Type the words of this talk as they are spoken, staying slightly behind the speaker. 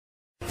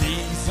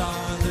These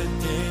are the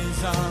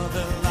days of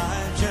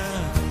Elijah,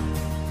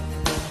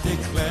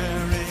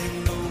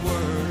 declaring the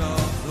word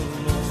of the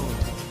Lord.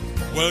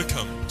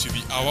 Welcome to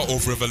the hour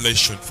of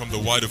revelation from the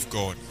Word of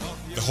God,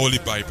 the Holy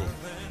Bible,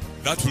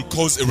 that will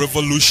cause a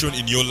revolution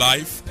in your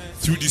life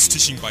through this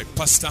teaching by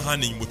Pastor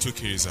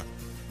Mutukiriza,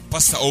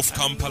 pastor of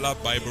Kampala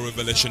Bible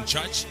Revelation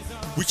Church,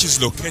 which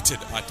is located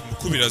at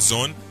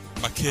Mutukiriza,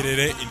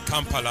 Makerere in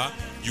Kampala,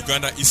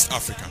 Uganda, East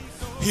Africa.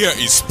 Here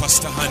is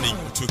Pastor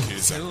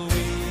Mutukiriza.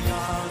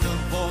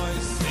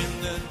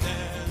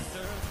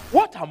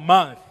 What a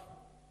month!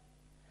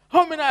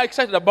 How many are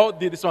excited about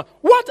this month?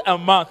 What a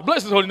month!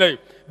 Bless His holy name.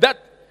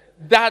 That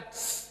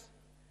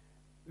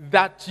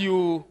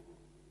you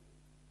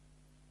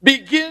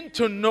begin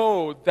to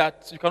know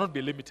that you cannot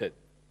be limited.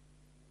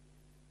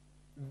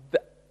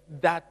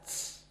 That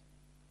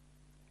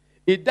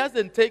it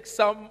doesn't take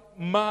some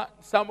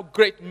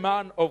great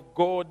man of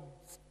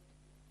God's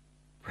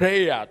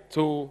prayer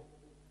to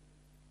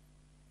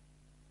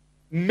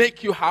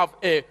make you have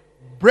a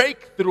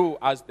breakthrough,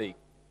 as they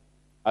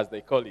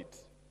call it.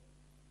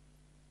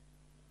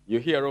 You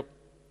hear of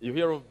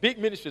big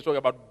ministries talking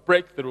about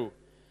breakthrough.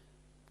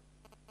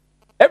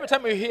 Every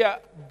time you hear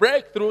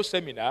breakthrough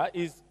seminar,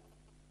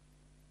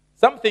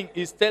 something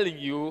is telling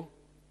you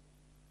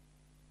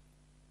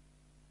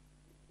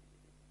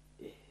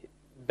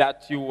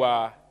that you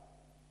are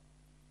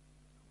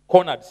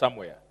cornered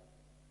somewhere.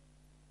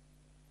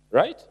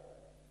 Right?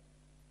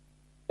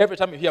 Every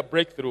time you hear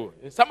breakthrough,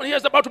 someone here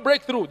is about to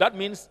break through, that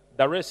means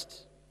the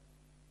rest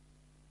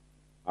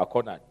are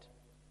cornered.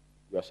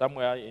 You are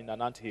somewhere in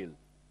an anthill.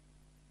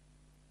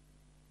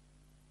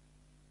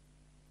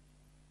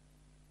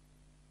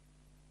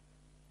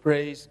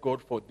 Praise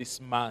God for this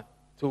month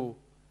too.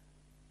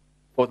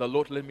 For the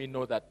Lord let me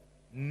know that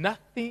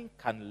nothing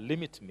can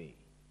limit me.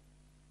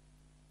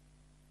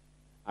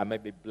 I may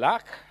be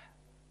black,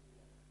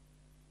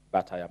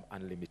 but I am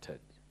unlimited.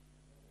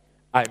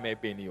 I may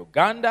be in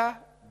Uganda,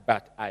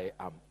 but I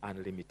am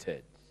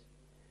unlimited.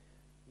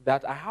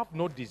 That I have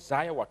no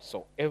desire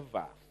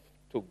whatsoever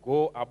to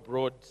go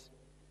abroad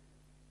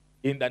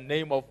in the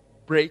name of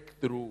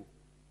breakthrough.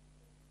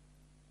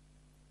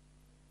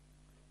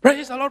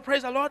 Praise the Lord,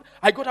 praise the Lord.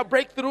 I got a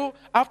breakthrough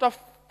after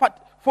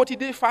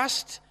 40-day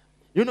fast.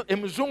 You know, a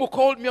Mzungu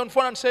called me on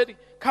phone and said,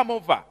 come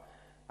over.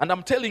 And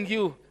I'm telling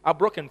you, I've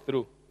broken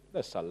through.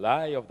 That's a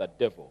lie of the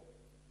devil.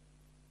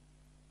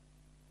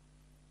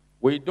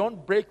 We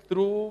don't break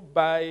through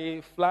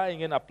by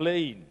flying in a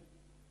plane.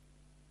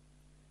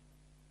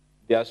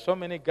 There are so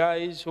many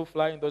guys who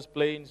fly in those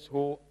planes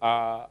who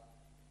are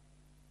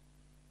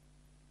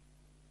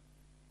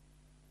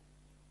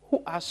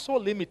so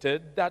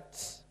limited that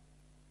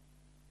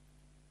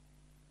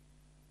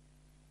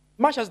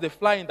much as they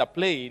fly in the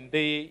plane,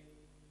 they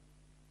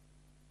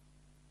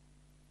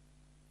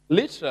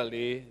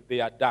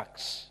are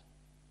ducks.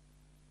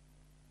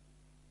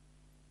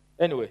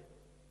 Anyway,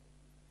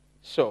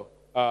 so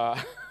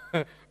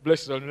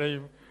bless His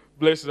name,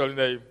 bless His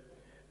name.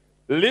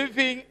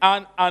 Living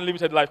an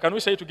unlimited life. Can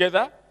we say it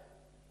together?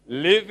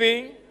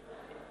 Living.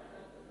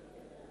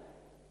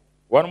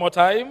 One more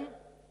time.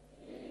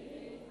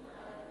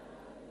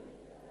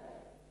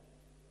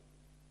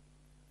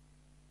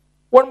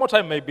 One more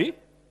time, maybe.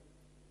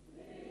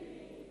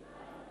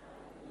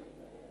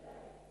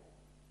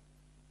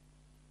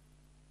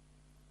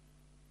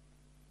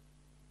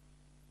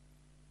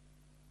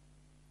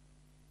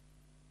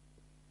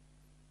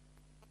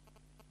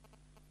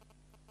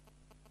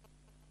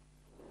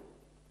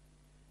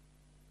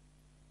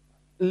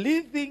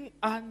 Living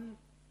an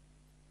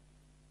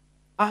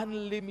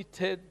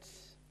unlimited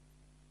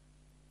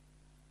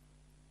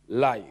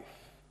life,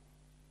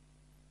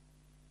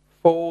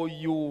 for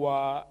you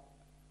are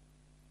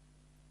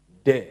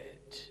dead.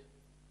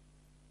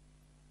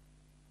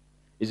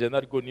 Isn't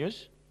that good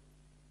news?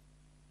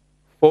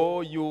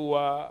 For you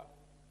are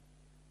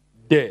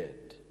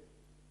dead.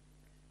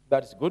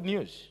 That's good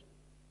news.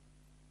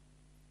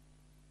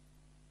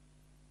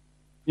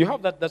 You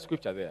have that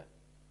scripture there.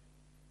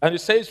 And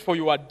it says, for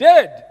you are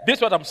dead. This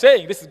is what I'm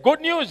saying. This is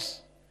good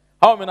news.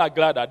 How many are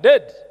glad are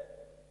dead?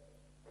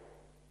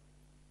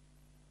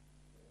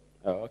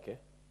 Oh, okay.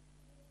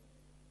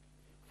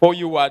 For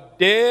you are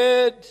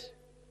dead,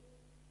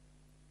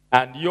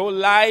 and your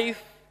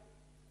life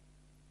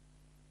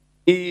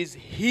is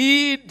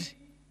hid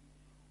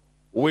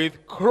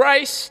with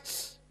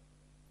Christ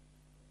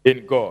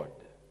in God.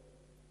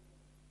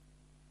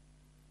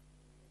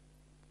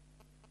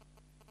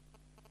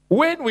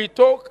 When we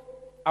talk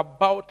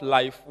about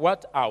life,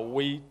 what are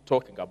we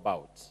talking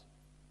about?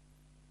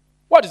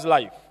 What is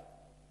life?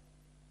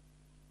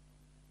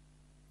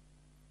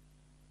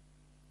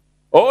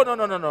 Oh,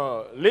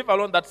 no. Leave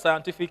alone that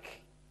scientific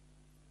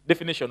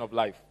definition of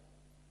life.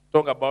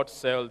 Talk about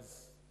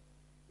cells,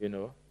 you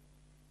know.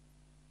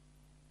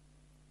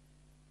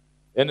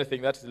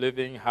 Anything that's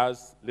living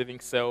has living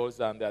cells,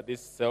 and there are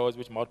these cells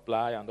which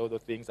multiply and all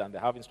those things, and they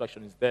have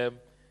instructions in them.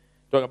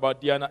 Talking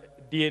about DNA,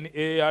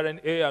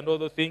 RNA, and all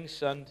those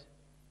things, and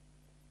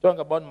talking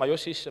about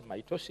meiosis,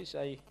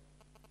 mitosis.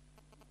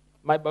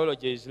 My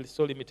biology is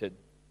so limited.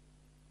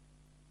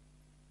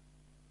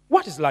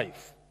 What is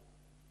life?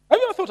 Have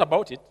you ever thought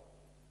about it?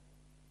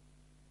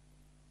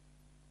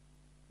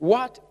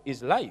 What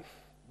is life?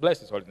 Bless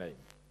his holy name.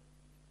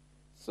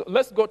 So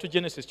let's go to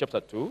Genesis chapter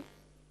 2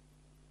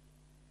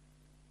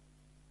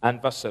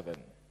 and verse 7.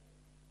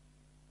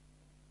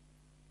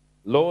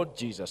 Lord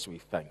Jesus, we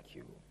thank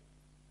you.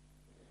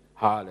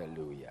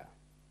 Hallelujah.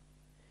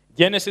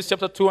 Genesis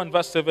chapter 2 and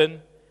verse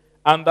 7.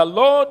 And the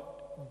Lord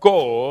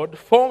God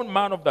formed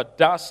man of the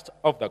dust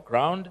of the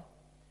ground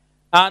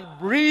and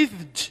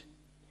breathed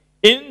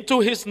into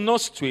his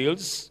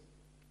nostrils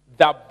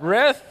the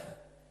breath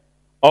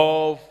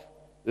of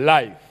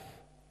life.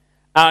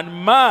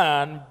 And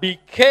man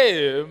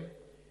became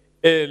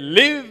a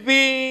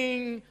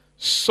living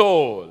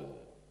soul.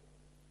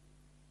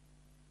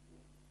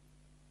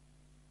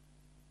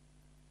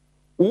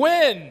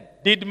 When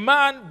did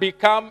man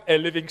become a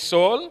living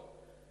soul?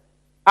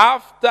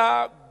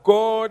 After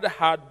God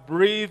had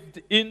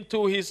breathed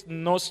into his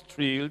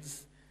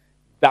nostrils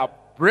the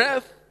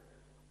breath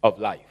of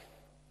life.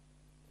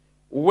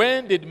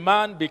 When did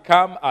man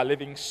become a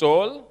living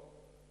soul?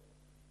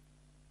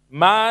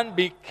 Man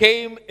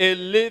became a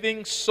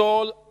living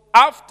soul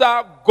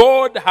after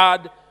God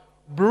had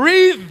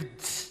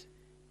breathed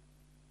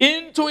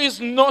into his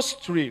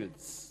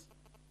nostrils.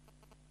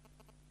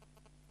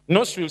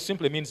 Nostril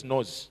simply means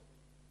nose.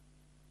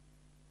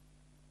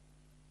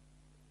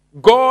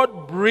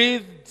 God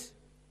breathed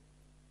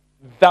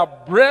the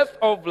breath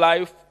of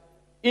life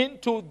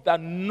into the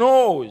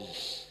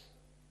nose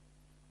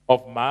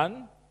of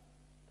man,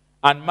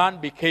 and man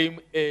became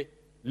a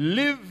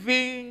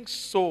living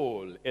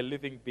soul, a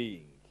living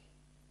being.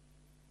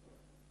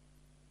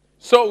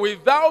 So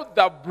without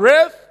the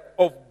breath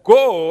of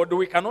God,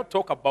 we cannot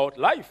talk about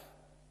life.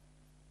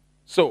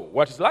 So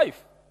what is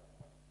life?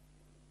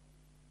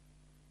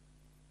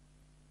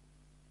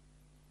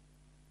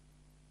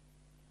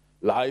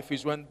 Life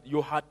is when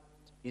your heart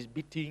is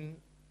beating.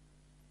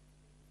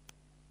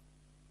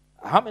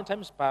 How many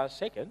times per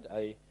second?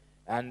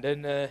 And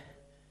then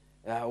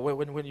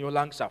when your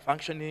lungs are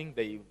functioning,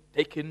 they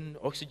take in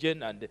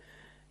oxygen, and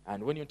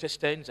when your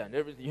intestines and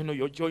everything,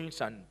 your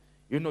joints and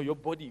your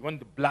body, when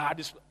the blood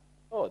is,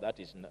 that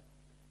is not.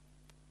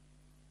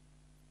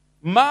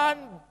 Man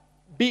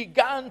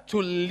began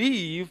to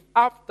live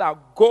after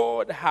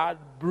God had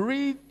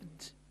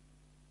breathed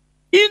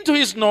into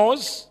his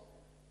nose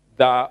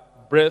the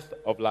breath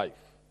of life.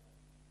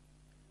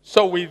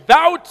 So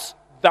without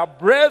the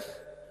breath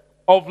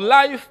of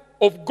life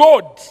of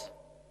God,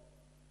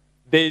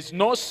 there is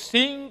no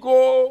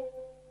single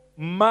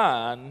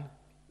man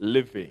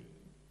living.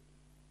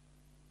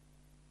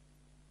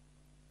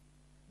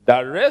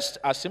 The rest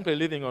are simply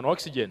living on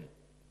oxygen.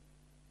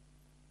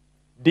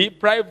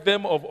 Deprive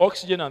them of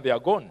oxygen and they are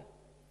gone.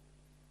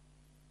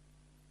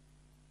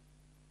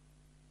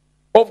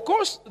 Of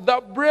course,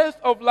 the breath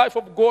of life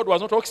of God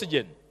was not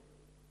oxygen.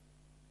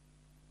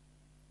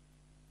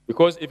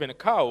 Because even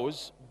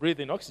cows breathe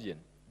in oxygen.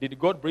 Did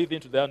God breathe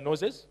into their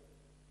noses?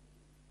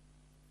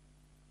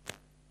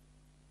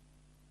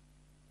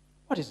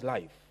 What is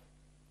life?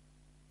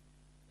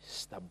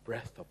 It's the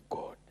breath of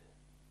God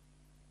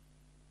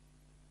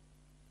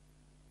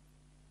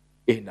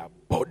in a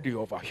body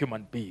of a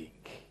human being.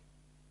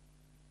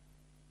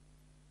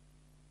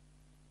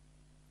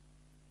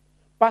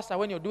 Pastor,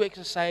 when you do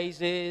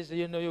exercises,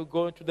 you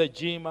go to the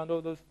gym and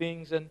all those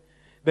things, and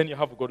then you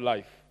have a good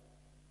life.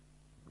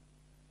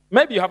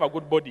 Maybe you have a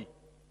good body.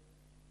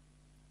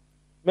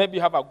 Maybe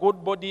you have a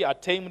good body, a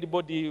tamed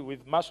body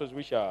with muscles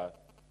which are,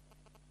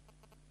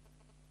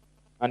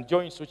 and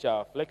joints which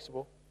are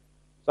flexible.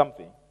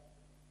 Something.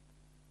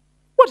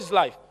 What is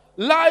life?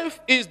 Life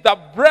is the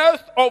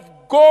breath of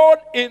God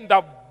in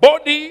the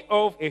body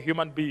of a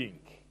human being.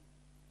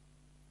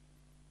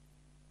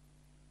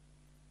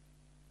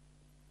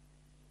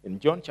 In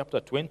John chapter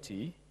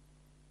 20,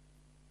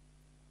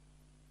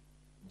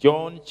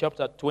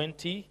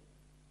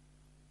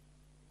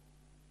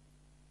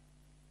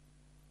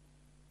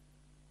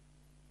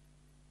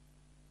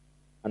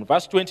 and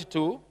verse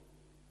 22,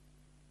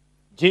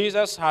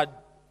 Jesus had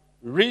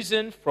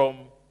risen from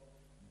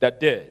the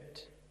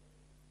dead.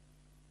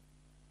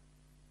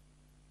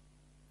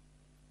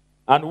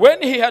 And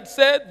when he had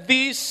said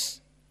this,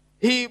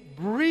 he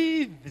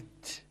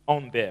breathed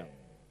on them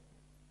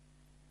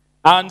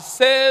and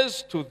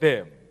says to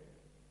them,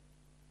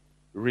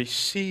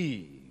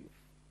 receive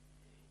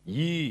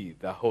ye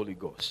the Holy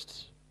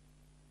Ghost.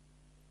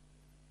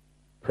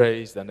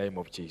 Praise the name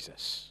of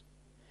Jesus.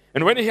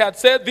 And when he had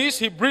said this,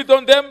 he breathed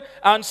on them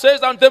and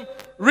says unto them,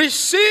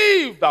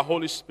 receive the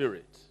Holy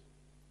Spirit.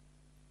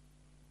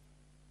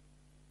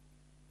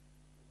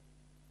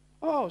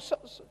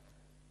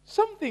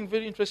 Something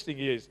very interesting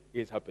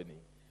is happening.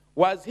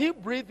 Was he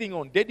breathing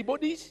on dead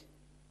bodies?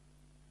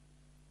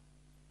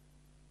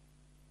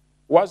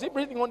 Was he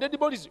breathing on dead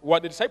bodies? Were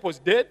the disciples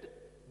dead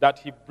that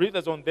he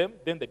breathes on them,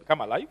 then they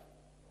become alive?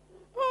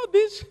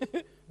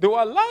 They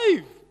were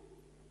alive.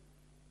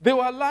 They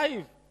were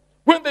alive.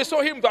 When they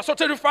saw him, they were so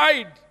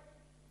terrified.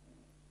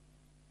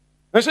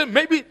 They said,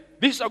 maybe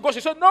This is a ghost.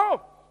 He said, no,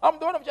 I'm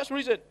the one who just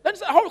risen. Then he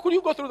said, how could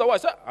you go through the wall? I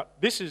said,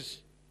 this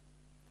is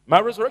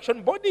my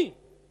resurrection body.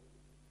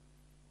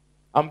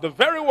 I'm the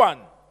very one.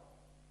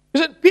 He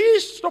said,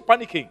 peace, stop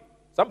panicking.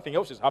 Something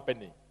else is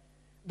happening.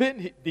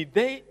 Then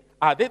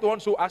are they the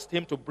ones who asked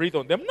him to breathe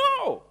on them?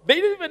 No. They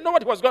didn't even know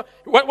what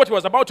he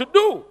was about to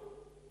do.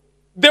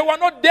 They were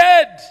not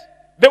dead.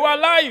 They were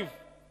alive.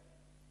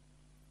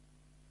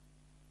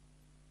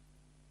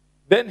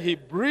 Then he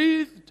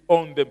breathed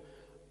on them.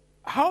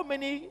 How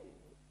many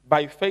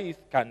by faith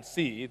can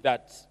see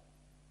that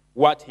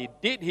what he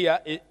did here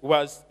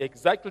was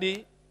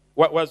exactly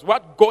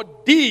what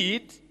God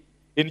did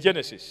in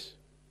Genesis?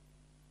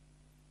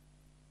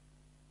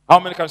 How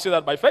many can see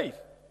that by faith?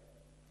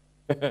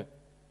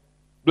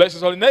 Bless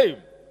his holy name.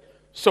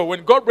 So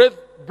when God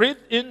breathed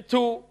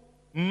into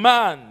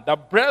man the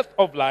breath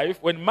of life,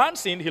 when man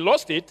sinned, he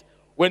lost it.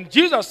 When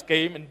Jesus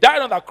came and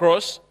died on the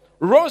cross,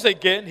 rose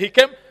again, he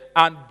came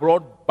and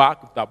brought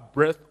back the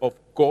breath of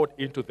God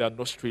into their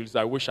nostrils.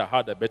 I wish I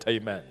had a better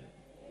amen.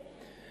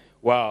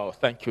 Wow,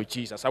 thank you,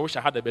 Jesus. I wish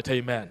I had a better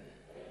amen.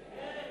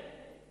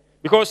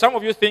 Because some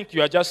of you think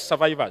you are just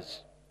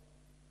survivors.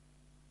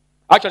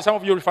 Actually, some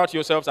of you refer to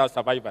yourselves as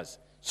survivors,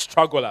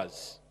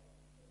 strugglers.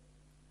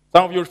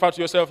 Some of you refer to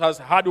yourselves as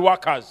hard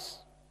workers.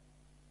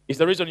 It's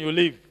the reason you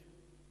live.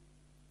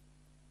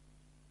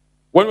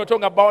 When we're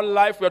talking about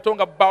life, we're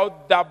talking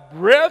about the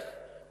breath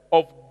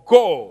of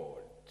God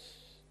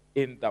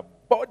in the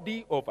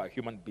body of a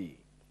human being.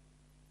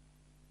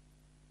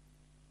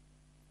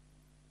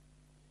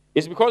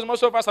 It's because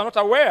most of us are not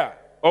aware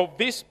of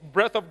this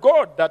breath of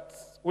God that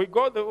we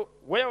go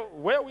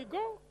where we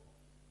go.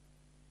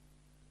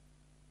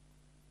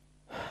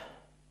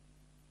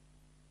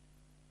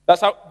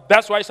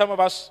 That's why some of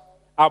us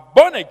are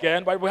born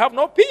again, but we have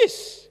no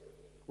peace.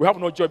 We have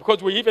no joy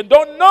because we even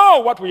don't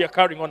know what we are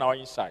carrying on our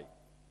inside.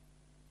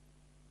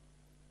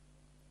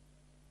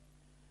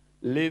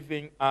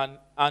 Living an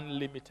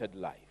unlimited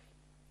life.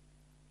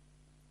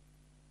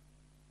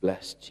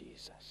 Bless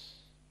Jesus.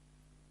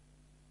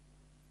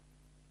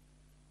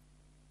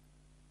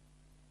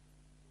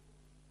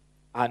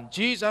 And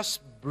Jesus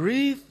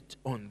breathed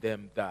on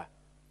them the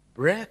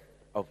breath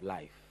of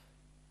life,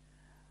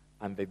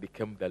 and they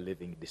became the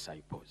living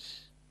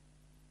disciples.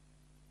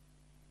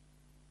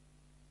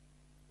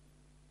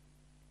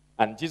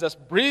 And Jesus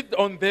breathed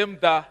on them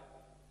the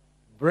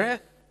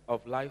breath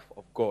of life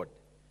of God,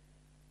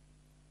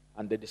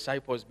 and the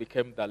disciples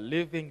became the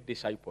living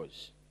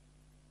disciples.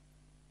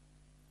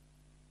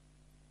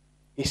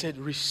 He said,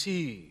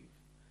 receive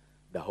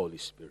the Holy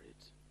Spirit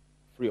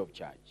free of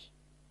charge.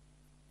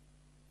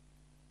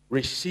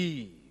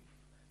 Receive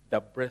the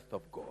breath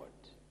of God.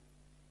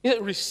 He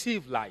said,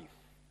 receive life.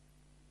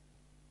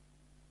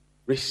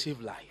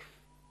 Receive life.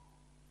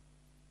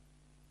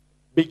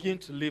 Begin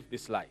to live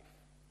this life.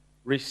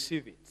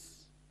 Receive it.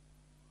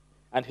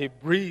 And he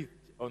breathed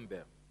on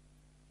them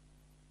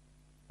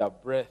the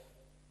breath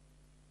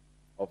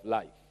of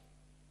life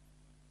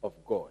of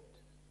God,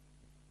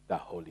 the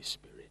Holy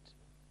Spirit.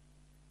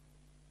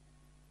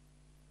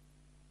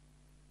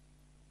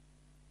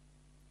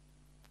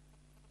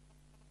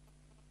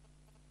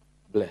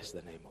 Bless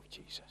the name of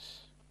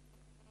Jesus.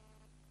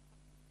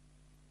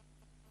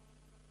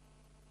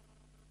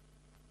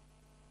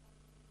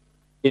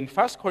 In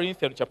 1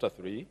 Corinthians chapter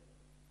 3,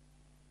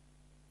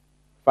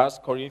 1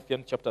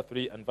 Corinthians chapter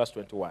 3 and verse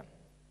 21.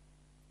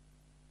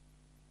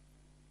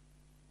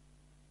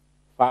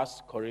 1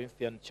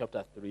 Corinthians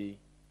chapter 3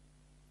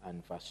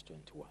 and verse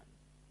 21.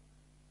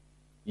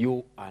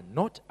 You are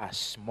not as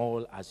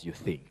small as you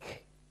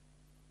think.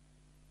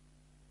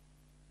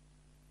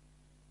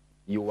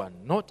 You are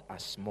not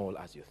as small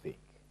as you think.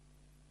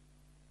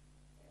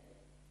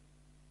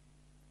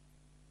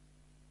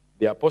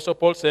 The Apostle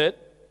Paul said,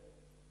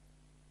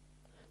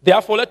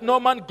 therefore let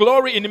no man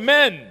glory in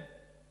men.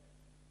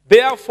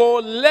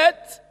 Therefore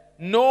let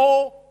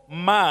no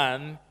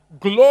man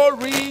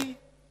glory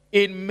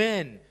in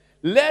men.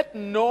 Let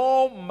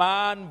no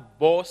man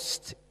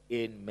boast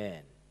in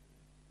men.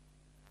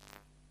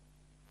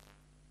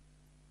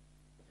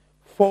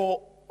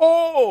 For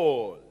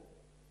all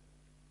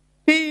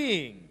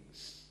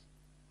things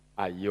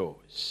are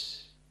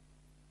yours.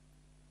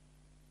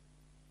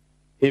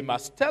 He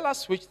must tell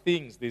us which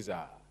things these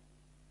are.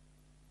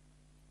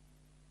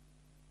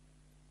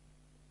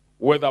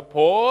 Whether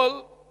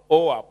Paul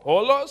or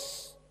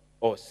Apollos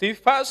or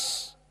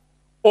Cephas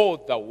or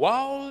the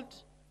world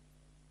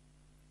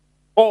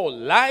or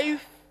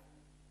life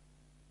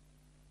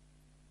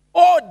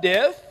or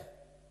death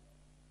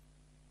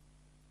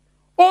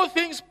or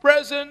things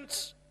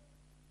present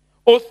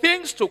or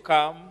things to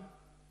come,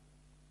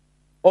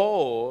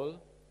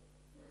 all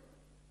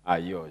are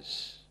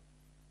yours.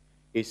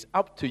 It's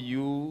up to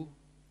you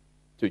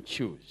to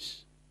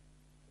choose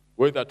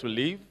whether to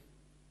live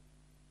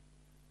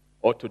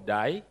or to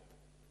die,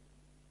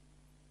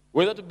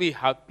 whether to be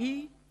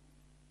happy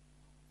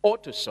or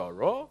to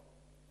sorrow.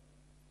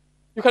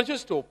 You can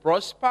choose to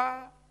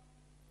prosper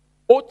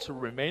or to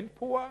remain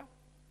poor.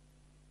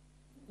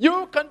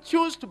 You can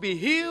choose to be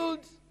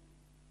healed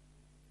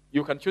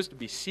You can choose to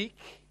be sick.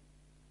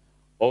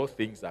 All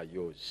things are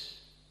yours.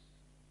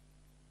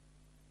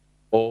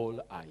 All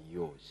are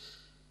yours.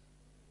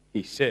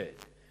 He said,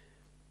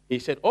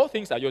 all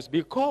things are yours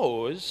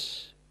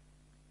because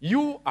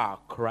you are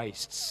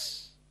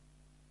Christ's.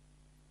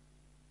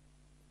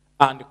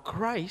 And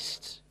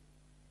Christ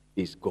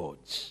is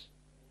God's.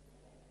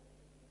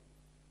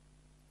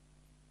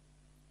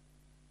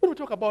 When we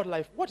talk about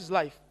life, what is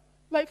life?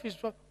 Life is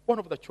one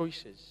of the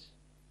choices.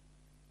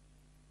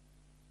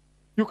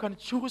 You can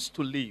choose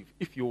to live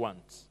if you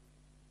want.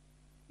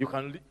 You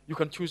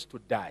can choose to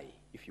die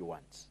if you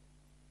want.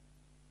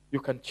 You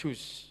can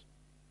choose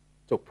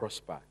to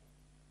prosper.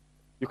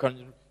 You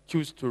can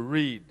choose to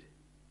read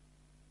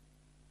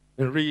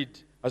and read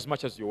as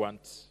much as you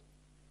want.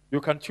 You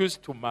can choose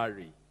to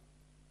marry.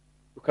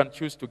 You can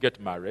choose to get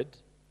married.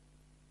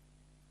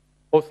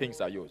 All things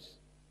are yours.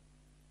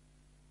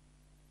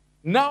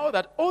 Now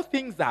that all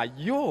things are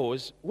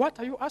yours, what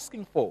are you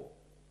asking for?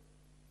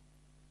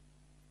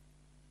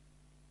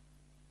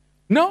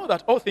 Now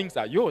that all things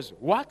are yours,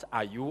 what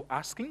are you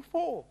asking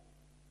for?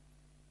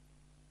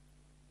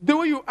 The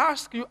way you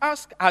ask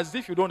as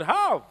if you don't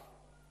have.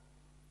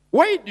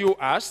 Why do you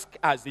ask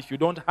as if you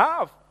don't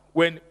have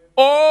when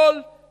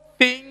all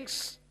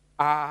things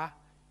are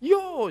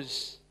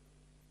yours?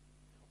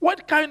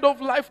 What kind of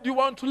life do you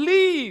want to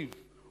live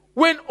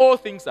when all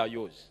things are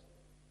yours?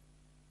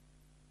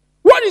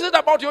 What is it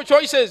about your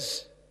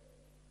choices?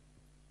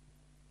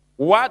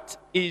 What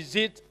is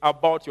it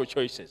about your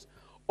choices?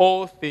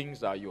 All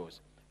things are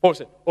yours. Paul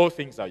said, all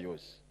things are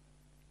yours.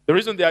 The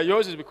reason they are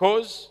yours is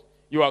because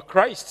you are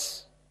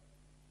Christ's.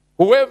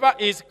 Whoever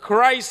is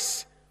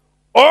Christ's,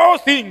 all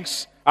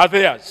things are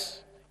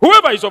theirs.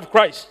 Whoever is of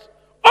Christ,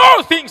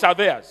 all things are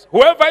theirs.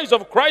 Whoever is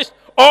of Christ,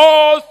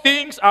 all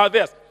things are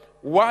theirs.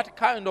 What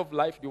kind of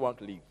life do you want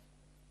to live?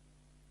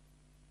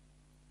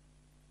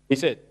 He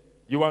said,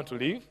 you want to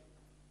live?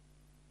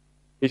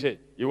 He said,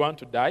 you want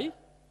to die?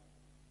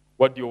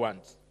 What do you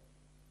want?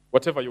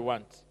 Whatever you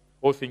want,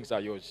 all things are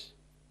yours.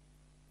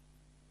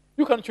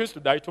 You can choose to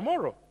die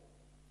tomorrow.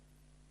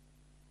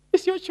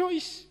 It's your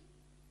choice.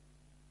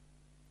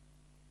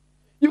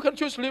 You can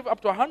choose to live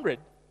up to 100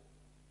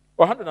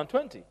 or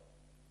 120.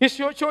 It's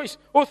your choice.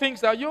 All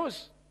things are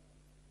yours.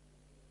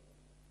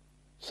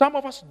 Some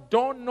of us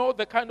don't know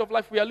the kind of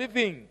life we are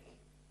living.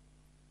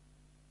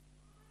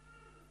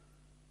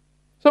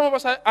 Some of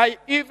us are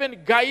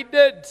even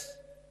guided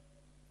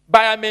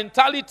by a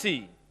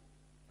mentality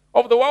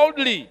of the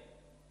worldly.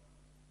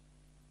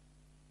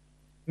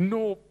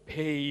 No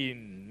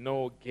pain,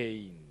 no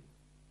gain.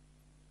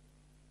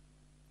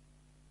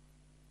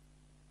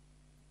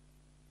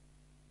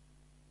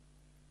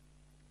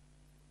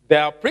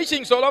 There are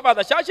preachings all over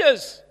the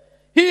churches.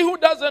 He who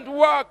doesn't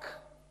work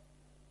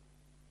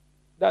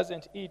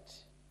doesn't eat.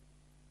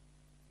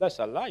 That's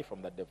a lie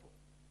from the devil.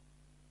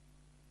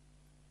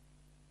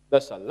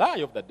 That's a lie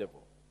of the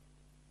devil.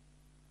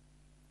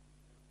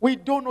 We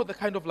don't know the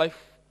kind of life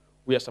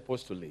we are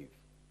supposed to live.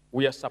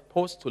 We are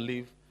supposed to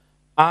live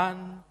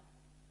an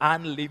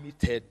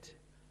unlimited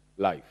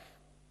life.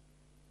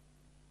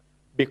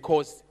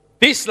 Because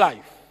this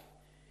life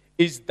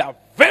is the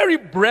very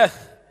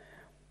breath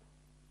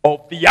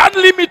of the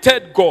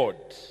unlimited God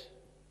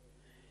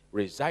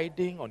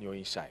residing on your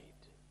inside.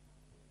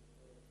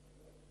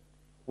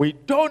 We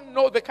don't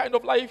know the kind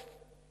of life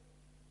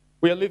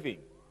we are living.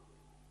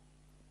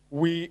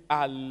 We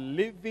are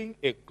living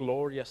a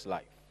glorious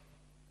life.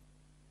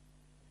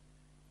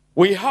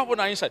 We have on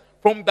our inside,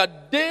 from the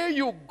day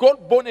you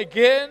got born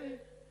again,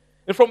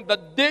 and from the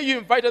day you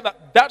invited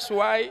that's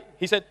why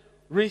he said,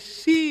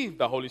 receive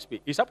the Holy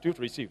Spirit. It's up to you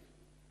to receive.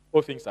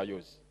 All things are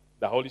yours.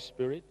 The Holy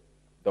Spirit,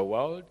 the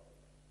world,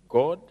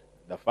 God,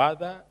 the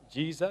Father,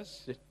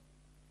 Jesus,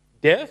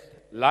 death,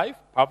 life,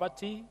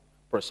 poverty,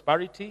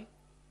 prosperity,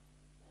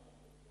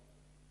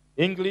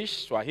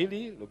 English,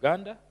 Swahili,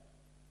 Luganda.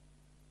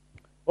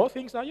 All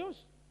things are yours.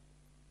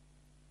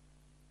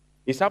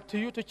 It's up to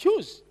you to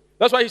choose.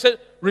 That's why he said,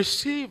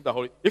 receive the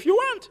Holy Spirit. If you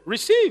want,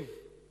 receive.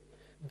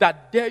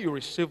 That day you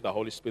receive the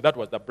Holy Spirit, that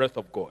was the breath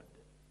of God.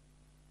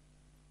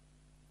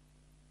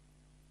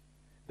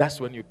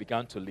 That's when you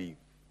began to live.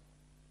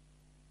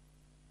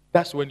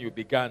 That's when you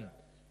began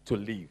to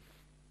live.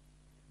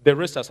 The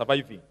rest are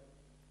surviving.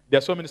 There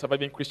are so many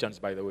surviving Christians,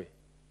 by the way.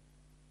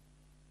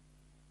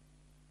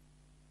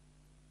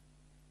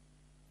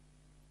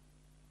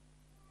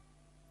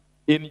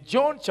 In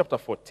John chapter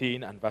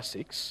 14 and verse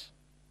 6,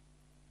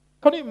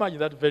 can you imagine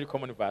that very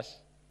common verse?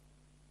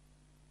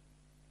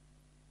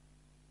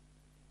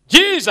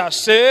 Jesus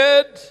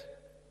said,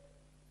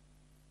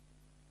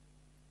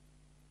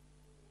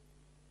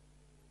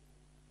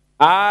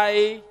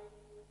 I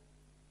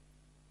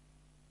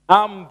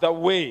am the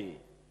way,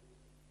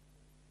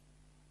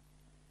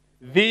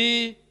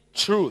 the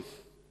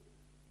truth.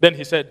 Then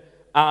he said,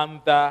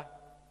 and the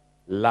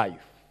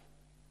life.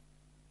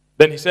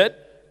 Then he said,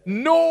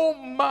 no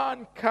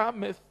man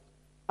cometh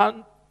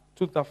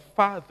unto the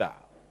Father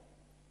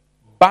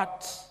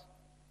but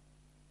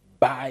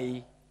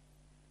by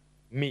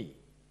me.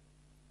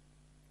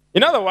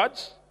 In other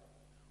words,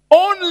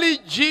 Only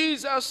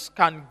Jesus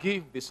can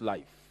give this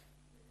life.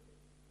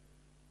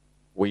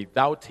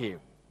 Without him,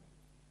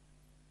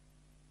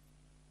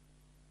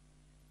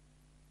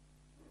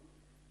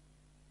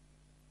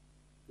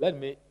 let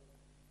me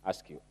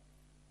ask you,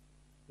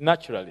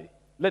 naturally,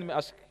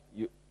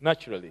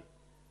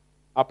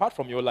 apart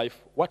from your life,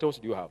 what else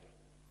do you have?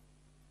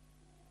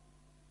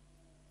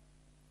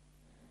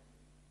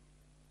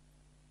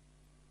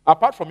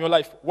 Apart from your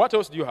life, what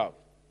else do you have?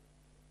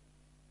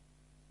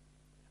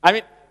 I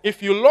mean,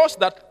 if you lost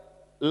that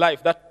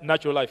life, that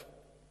natural life,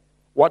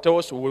 what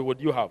else would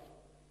you have?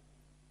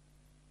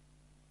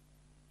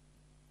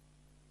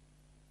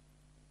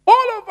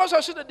 All of us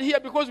are seated here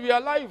because we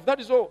are alive. That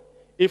is all.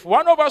 If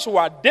one of us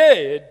were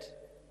dead,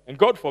 and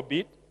God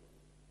forbid,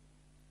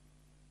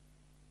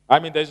 I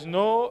mean, there's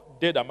no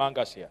dead among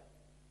us here.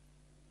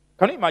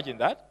 Can you imagine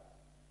that?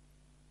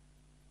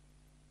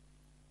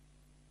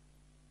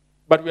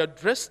 But we are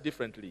dressed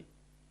differently,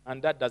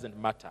 and that doesn't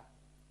matter.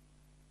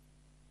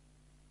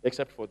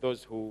 Except for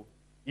those who,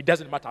 it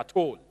doesn't matter at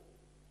all.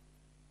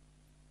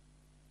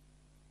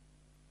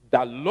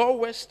 The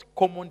lowest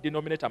common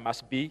denominator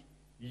must be,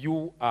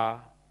 you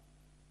are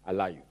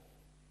alive.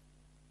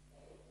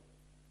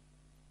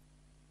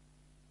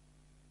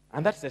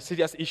 And that's a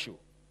serious issue,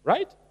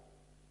 right?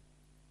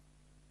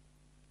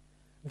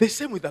 The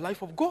same with the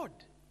life of God.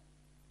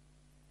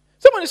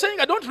 Someone is saying,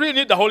 I don't really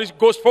need the Holy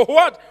Ghost. For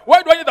what?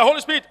 Why do I need the Holy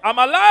Spirit? I'm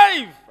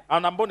alive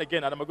and I'm born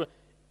again. And I'm going.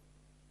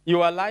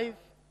 You are alive,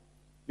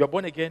 you're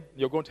born again,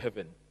 you're going to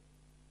heaven.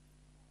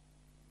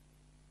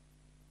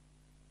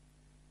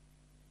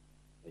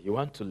 You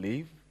want to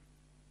live?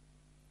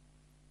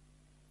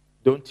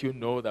 Don't you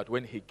know that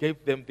when he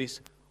gave them this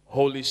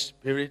Holy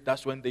Spirit,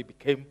 that's when they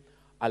became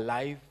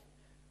alive?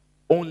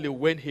 Only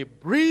when he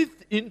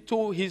breathed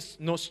into his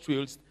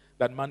nostrils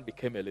that man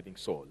became a living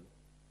soul.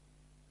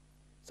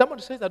 Someone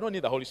says, I don't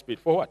need the Holy Spirit.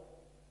 For what?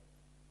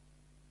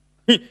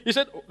 He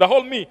said, the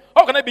whole me.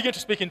 How can I begin to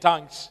speak in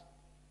tongues?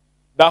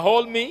 The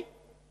whole me?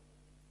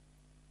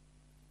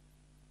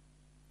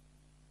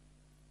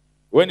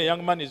 When a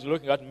young man is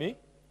looking at me,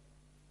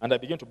 and I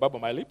begin to bubble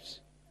my lips.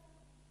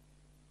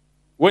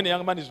 When a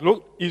young man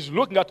is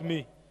looking at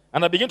me,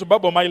 and I begin to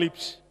bubble my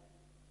lips.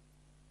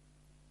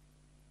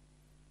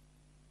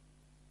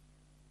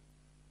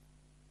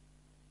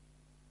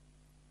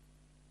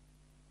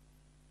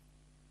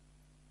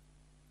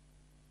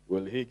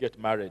 Will he get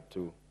married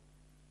too?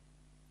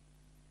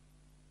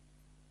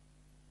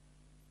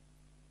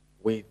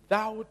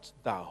 Without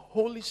the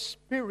Holy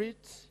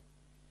Spirit,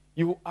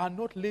 you are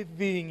not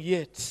living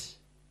yet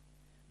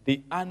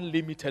the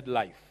unlimited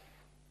life.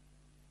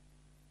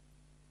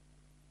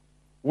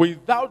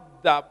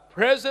 Without the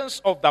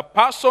presence of the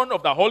person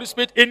of the Holy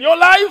Spirit in your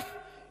life,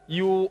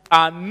 you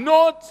are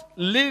not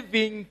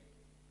living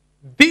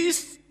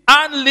this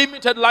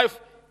unlimited life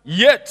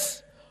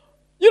yet.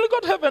 You'll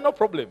go to heaven, no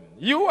problem.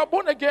 You are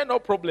born again, no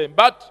problem.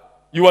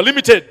 But you are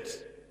limited.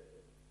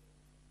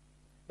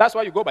 That's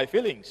why you go by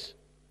feelings.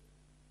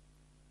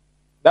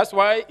 That's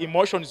why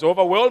emotions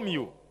overwhelm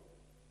you.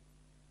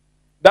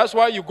 That's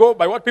why you go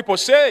by what people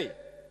say.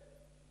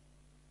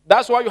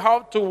 That's why you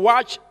have to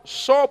watch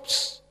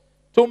soaps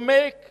to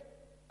make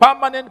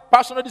permanent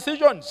personal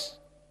decisions.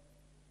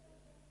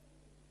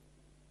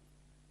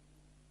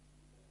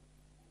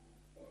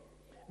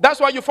 That's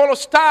why you follow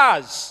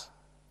stars.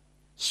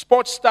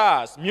 Sports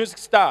stars, music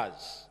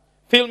stars,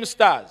 film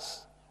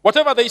stars.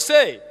 Whatever they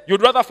say,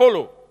 you'd rather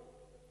follow.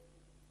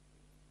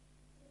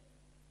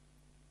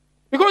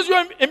 Because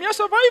you're a mere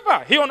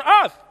survivor here on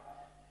earth.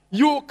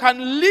 You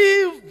can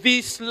live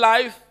this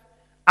life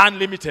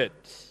unlimited.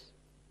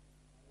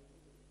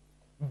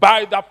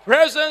 By the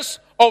presence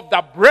of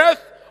the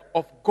breath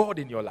of God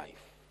in your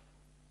life.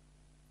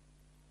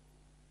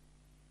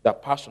 The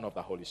person of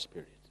the Holy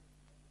Spirit.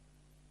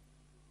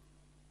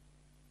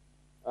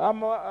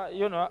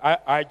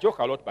 I joke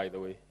a lot, by the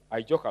way.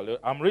 I joke a lot.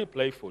 I'm really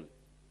playful.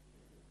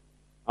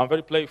 I'm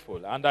very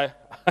playful, and I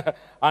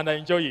and I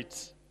enjoy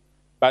it.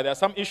 But there are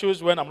some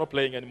issues when I'm not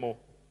playing anymore.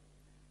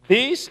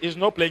 This is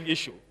no playing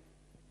issue.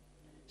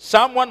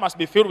 Someone must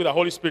be filled with the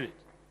Holy Spirit.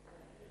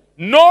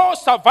 No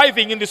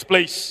surviving in this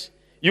place.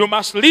 You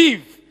must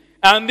live,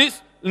 and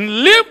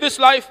live this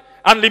life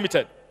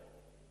unlimited.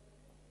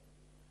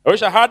 I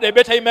wish I had a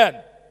better amen.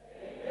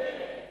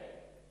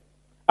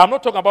 I'm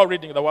not talking about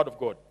reading the Word of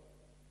God.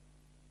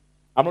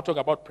 I'm not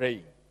talking about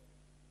praying.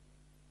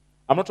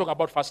 I'm not talking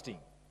about fasting.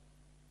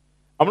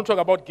 I'm not talking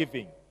about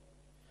giving.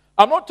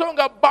 I'm not talking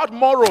about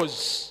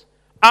morals.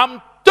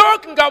 I'm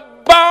talking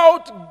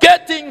about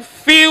getting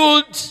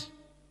filled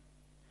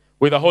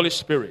with the Holy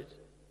Spirit.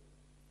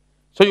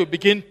 So you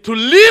begin to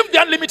live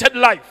the unlimited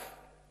life.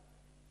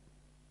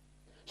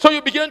 So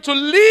you begin to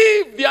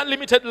live the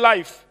unlimited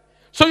life.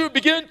 So you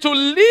begin to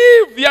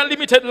live the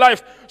unlimited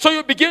life. So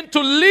you begin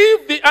to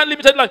live the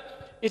unlimited life.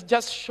 It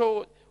just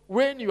shows.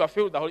 When you are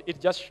filled with the Holy Spirit,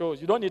 it just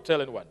shows. You don't need to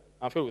tell anyone,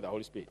 I'm filled with the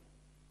Holy Spirit.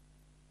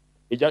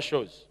 It just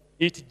shows.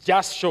 It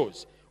just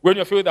shows. When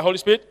you're filled with the Holy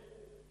Spirit,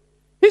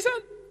 he said,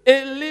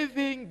 a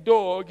living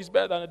dog is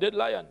better than a dead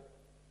lion.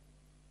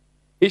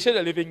 He said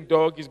a living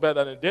dog is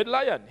better than a dead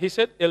lion. He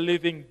said a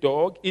living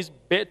dog is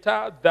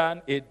better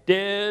than a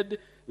dead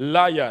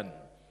lion.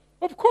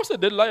 Of course, a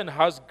dead lion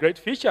has great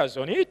features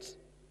on it.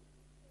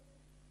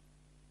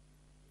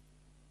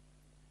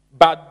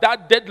 But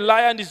that dead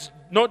lion is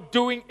not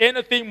doing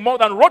anything more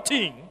than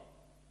rotting.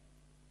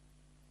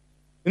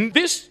 And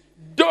this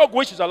dog,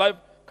 which is alive,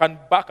 can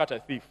bark at a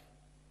thief.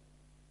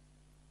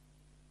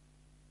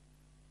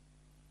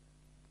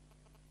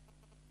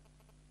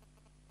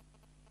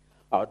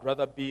 I would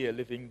rather be a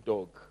living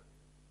dog.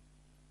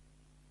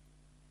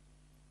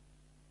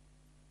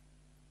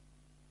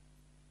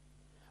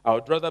 I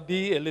would rather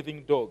be a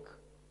living dog.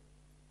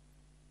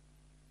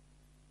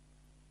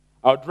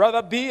 I would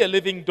rather be a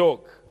living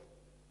dog.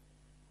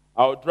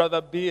 I would rather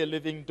be a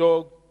living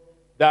dog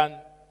than...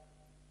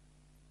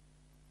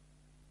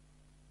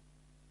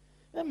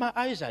 And my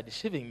eyes are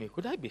deceiving me.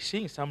 Could I be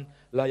seeing some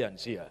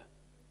lions here?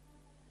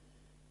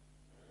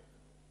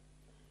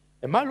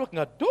 Am I looking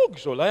at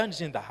dogs or lions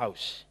in the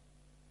house?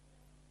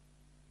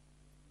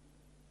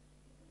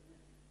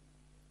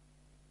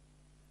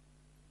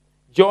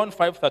 John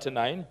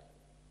 5:39.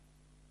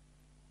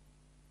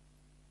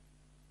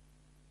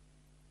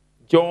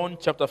 John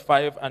chapter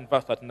 5 and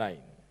verse 39.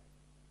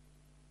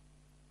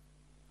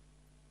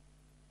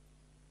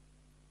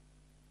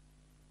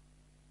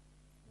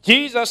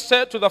 Jesus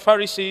said to the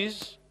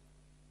Pharisees,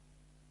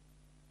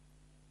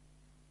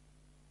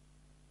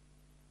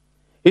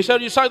 he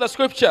said, you cite the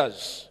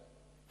scriptures,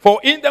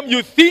 for in them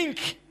you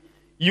think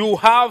you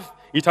have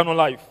eternal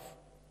life.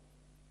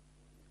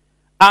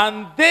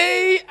 And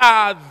they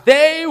are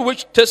they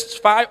which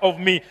testify of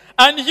me.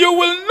 And you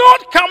will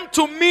not come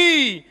to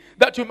me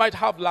that you might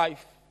have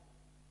life.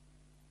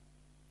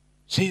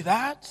 See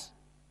that?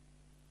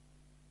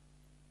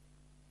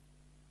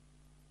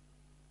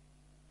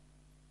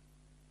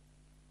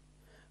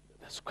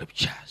 The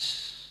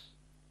scriptures.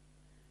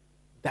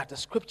 That the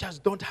scriptures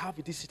don't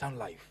have this eternal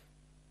life.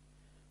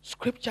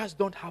 Scriptures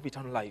don't have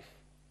eternal life.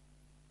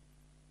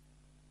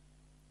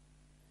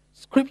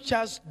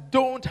 Scriptures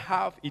don't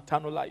have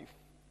eternal life.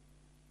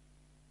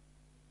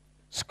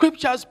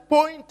 Scriptures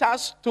point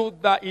us to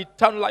the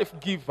eternal life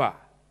giver.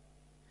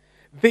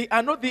 They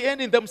are not the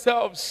end in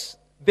themselves.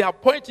 They are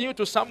pointing you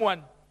to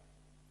someone.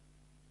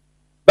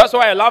 That's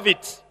why I love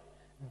it.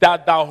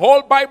 That the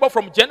whole Bible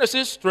from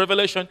Genesis to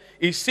Revelation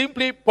is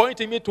simply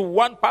pointing me to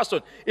one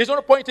person. It's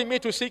not pointing me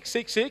to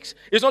 666.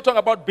 It's not talking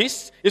about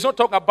beasts. It's not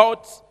talking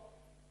about...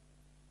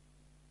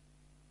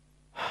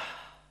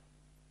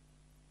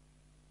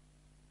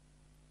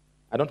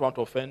 I don't want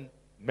to offend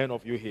many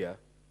of you here.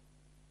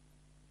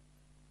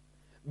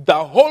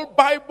 The whole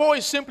Bible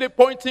is simply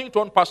pointing to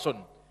one person.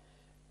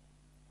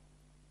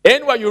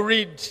 Anywhere you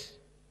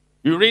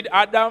read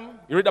Adam,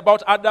 you read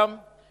about Adam.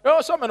 You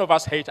know, so many of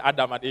us hate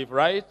Adam and Eve,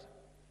 right?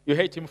 You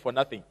hate him for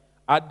nothing.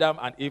 Adam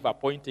and Eve are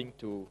pointing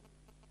to...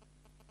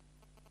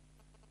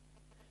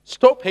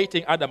 Stop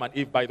hating Adam and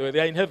Eve, by the way. They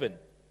are in heaven.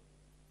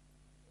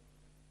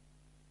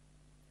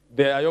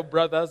 They are your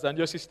brothers and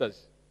your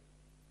sisters.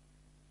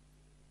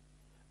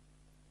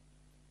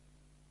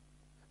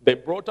 They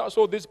brought us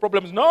all these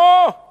problems.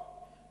 No!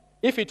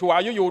 If it were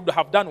you, you would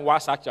have done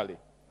worse, actually.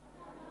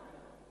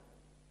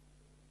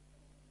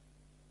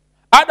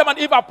 Adam and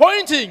Eve are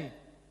pointing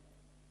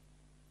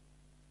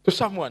to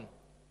someone.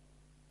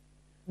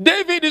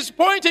 David is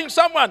pointing to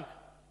someone.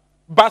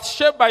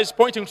 Bathsheba is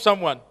pointing to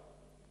someone.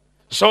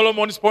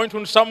 Solomon is pointing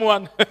to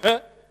someone.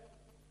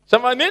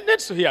 Someone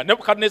needs to hear.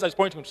 Nebuchadnezzar is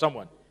pointing to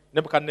someone.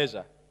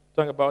 Nebuchadnezzar.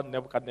 Talking about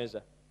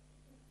Nebuchadnezzar.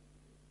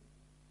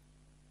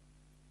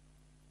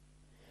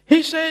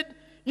 He said,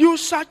 you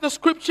search the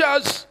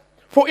scriptures,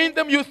 for in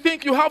them you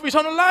think you have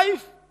eternal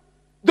life.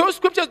 Those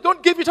scriptures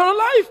don't give eternal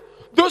life.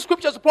 Those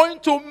scriptures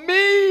point to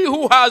me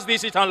who has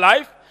this eternal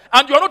life,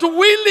 and you are not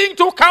willing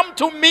to come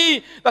to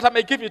me that I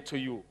may give it to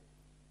you.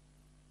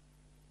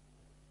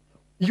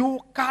 You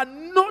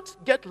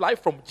cannot get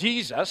life from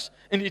Jesus,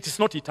 and it is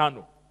not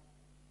eternal.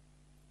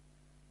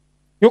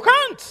 You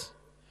can't.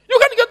 You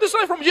can't get this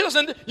life from Jesus,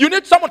 and you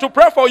need someone to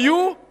pray for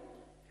you.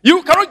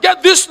 You cannot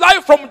get this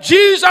life from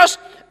Jesus,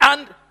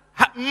 and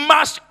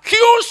must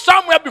queue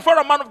somewhere before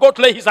a man of God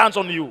lay his hands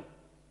on you.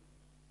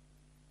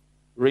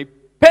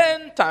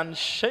 Repent and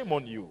shame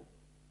on you.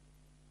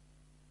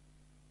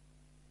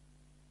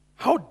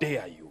 How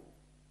dare you?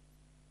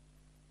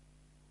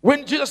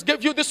 When Jesus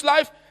gave you this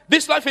life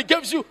he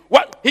gives you,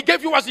 what he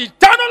gave you was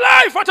eternal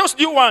life. What else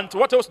do you want?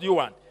 What else do you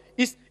want?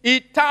 It's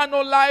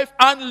eternal life,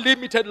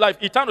 unlimited life.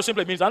 Eternal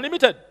simply means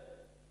unlimited.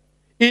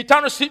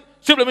 Eternal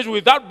simply means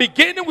without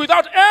beginning,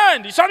 without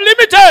end. It's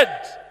unlimited.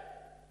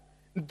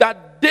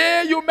 That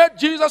day you met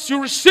Jesus,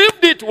 you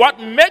received it. What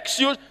makes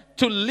you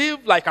to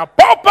live like a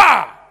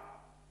pauper?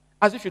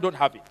 As if you don't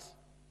have it.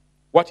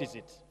 What is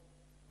it?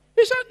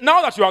 He said,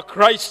 now that you are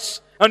Christ's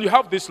and you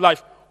have this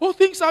life, all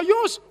things are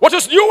yours. What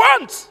else do you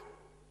want?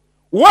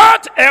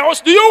 What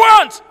else do you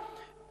want?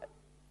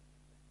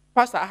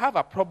 Pastor, I have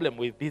a problem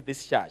with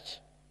this church.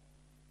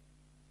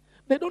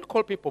 They don't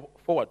call people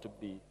forward to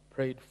be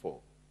prayed for.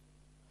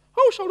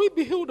 How shall we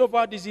be healed of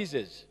our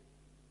diseases?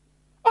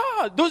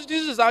 Those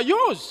diseases are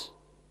yours.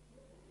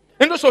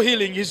 And also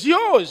healing is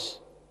yours.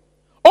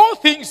 All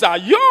things are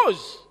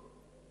yours.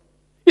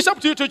 It's up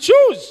to you to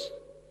choose.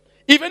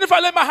 Even if I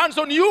lay my hands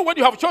on you when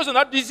you have chosen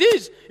that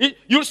disease,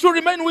 you'll still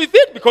remain with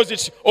it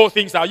because all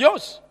things are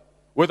yours.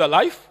 Whether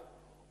life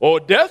or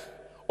death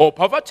or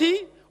poverty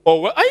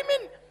or...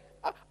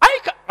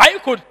 I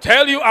could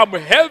tell you I'm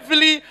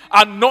heavily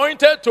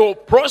anointed to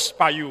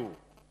prosper you.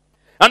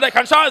 And I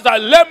can say as I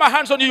lay my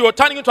hands on you, you're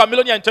turning into a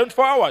millionaire in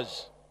 24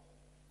 hours.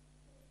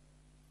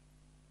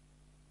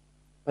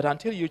 But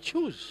until you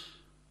choose,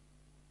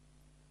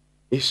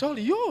 it's all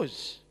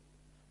yours.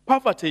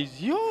 Poverty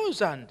is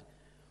yours and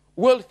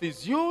wealth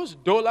is yours.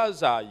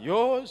 Dollars are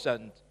yours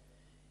and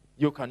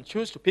you can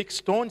choose to pick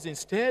stones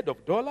instead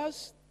of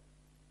dollars.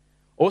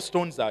 All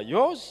stones are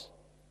yours.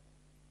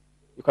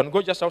 You can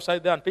go just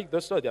outside there and pick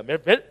those stones. There are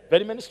very,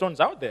 very many stones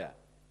out there.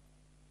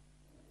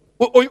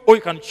 Or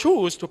you can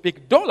choose to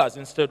pick dollars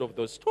instead of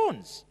those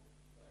stones.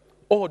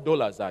 All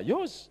dollars are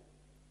yours.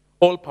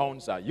 All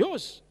pounds are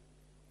yours.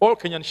 All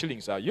Kenyan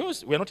shillings are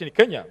yours. We're not in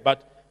Kenya,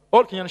 but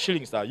all Kenyan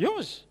shillings are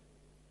yours.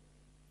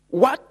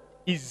 What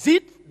is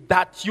it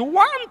that you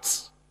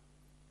want?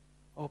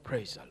 Oh,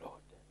 praise the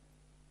Lord.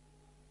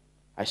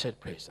 I said,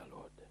 praise the Lord.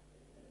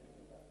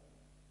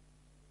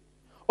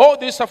 All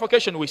this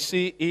suffocation we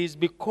see is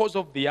because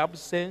of the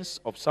absence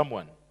of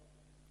someone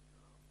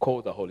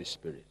called the Holy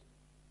Spirit.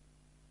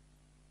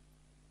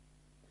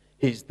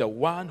 He's the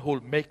one who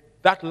will make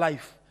that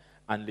life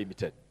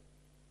unlimited.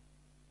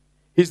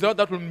 He's the one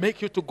that will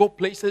make you to go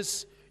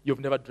places you've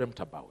never dreamt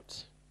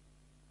about.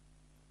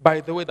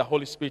 By the way, the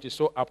Holy Spirit is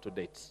so up to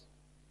date.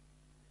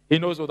 He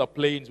knows all the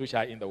planes which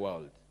are in the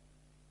world.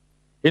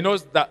 He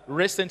knows the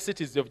recent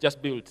cities you've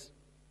just built.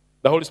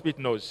 The Holy Spirit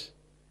knows.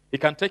 He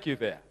can take you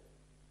there.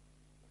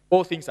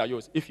 All things are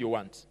yours if you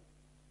want.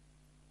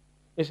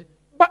 You see,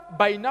 but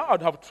by now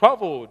I'd have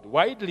traveled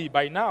widely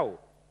by now.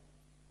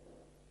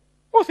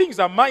 All things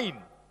are mine.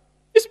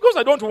 It's because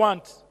I don't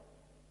want.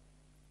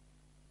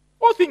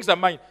 All things are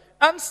mine.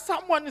 And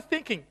someone is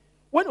thinking,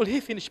 when will he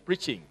finish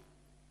preaching?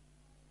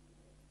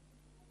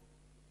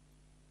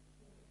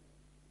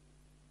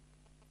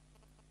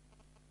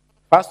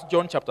 First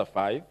John chapter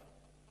 5.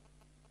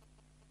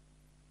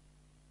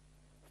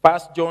 1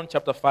 John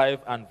chapter 5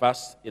 and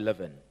verse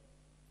 11.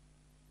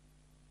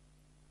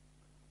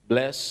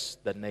 Bless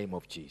the name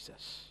of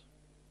Jesus.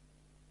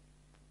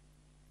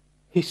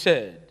 He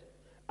said,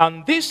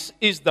 and this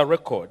is the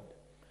record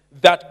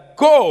that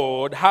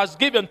God has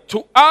given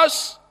to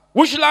us,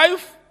 which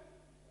life?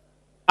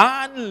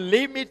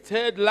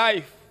 Unlimited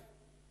life.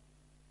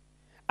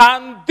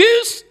 And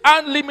this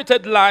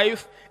unlimited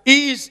life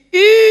is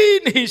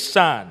in his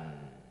Son.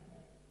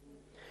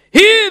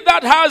 He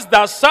that has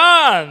the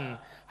Son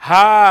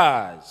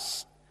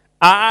has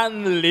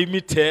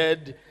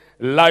unlimited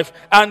life.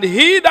 And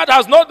he that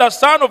has not the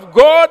Son of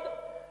God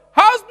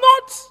has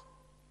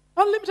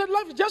not unlimited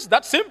life. It's just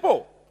that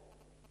simple.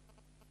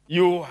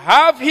 You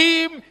have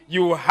him,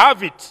 you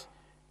have it.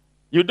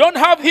 You don't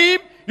have him,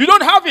 you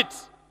don't have it.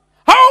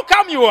 How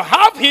come you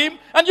have him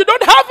and you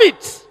don't have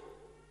it?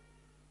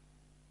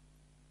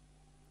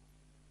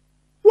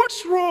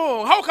 What's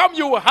wrong? How come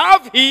you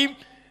have him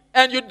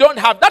and you don't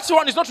have? That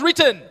one is not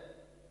written.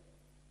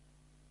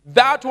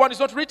 That one is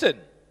not written.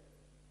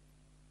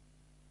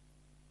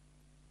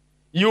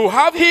 You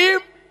have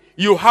him,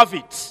 you have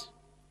it.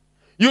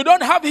 You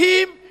don't have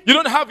him, you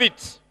don't have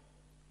it.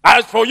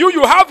 As for you,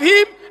 you have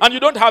him and you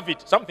don't have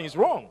it. Something is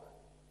wrong.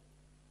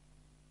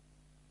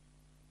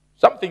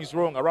 Something's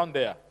wrong around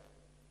there.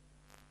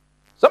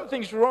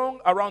 Something's wrong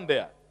around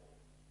there.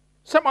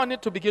 Someone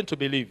need to begin to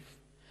believe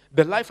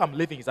the life I'm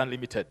living is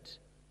unlimited.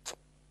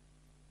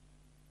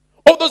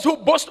 All those who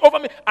boast over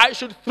me, I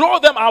should throw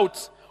them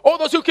out. All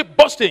those who keep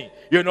boasting,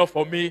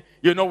 for me,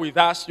 with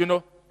us,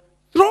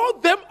 throw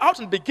them out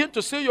and begin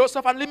to see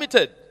yourself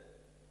unlimited.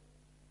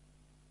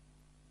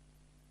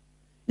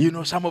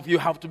 Some of you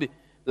have to be.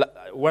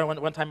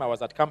 One time I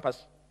was at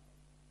campus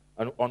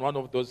on one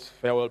of those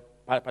farewell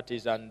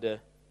parties, and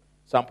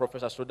some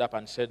professor stood up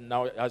and said,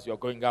 now as you're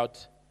going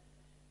out,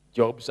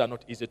 jobs are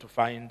not easy to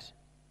find.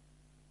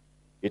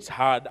 It's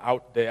hard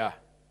out there.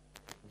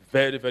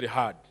 Very, very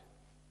hard.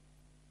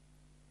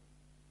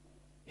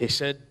 He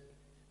said,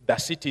 the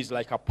city is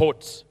like a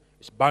pot.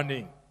 It's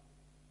burning.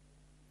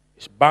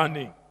 It's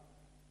burning.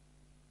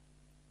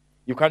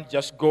 You can't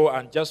just go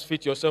and just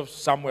fit yourself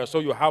somewhere. So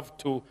you have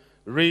to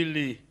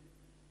really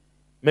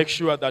make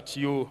sure that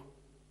you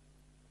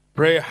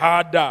pray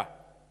harder.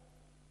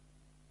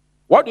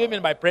 What do you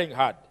mean by praying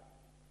hard?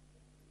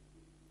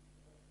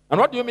 And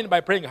what do you mean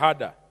by praying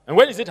harder? And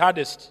when is it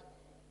hardest?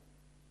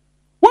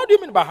 What do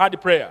you mean by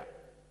hard prayer?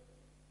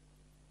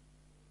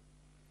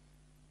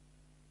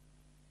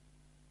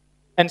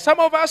 And some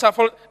of us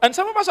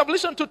have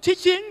listened to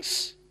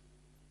teachings.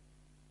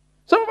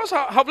 Some of us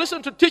have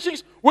listened to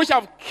teachings which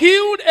have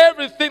killed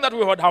everything that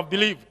we would have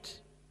believed.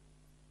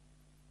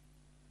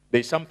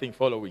 There's something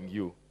following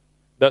you.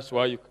 That's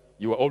why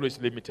you are always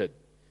limited.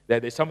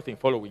 There's something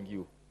following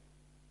you.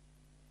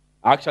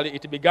 Actually,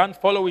 it began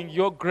following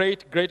your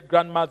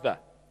great-great-grandmother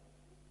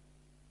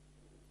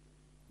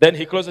Then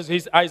he closes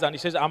his eyes and he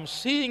says, I'm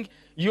seeing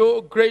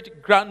your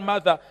great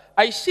grandmother.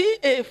 I see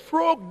a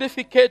frog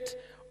defecate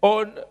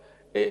on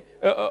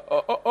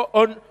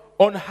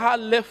her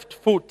left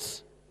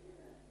foot.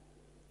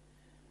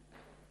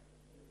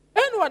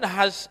 Anyone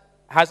has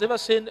ever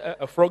seen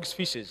a frog's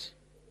feces?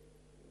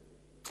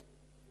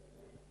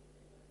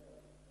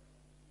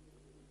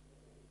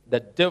 The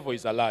devil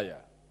is a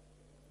liar.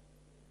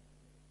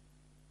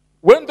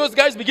 When those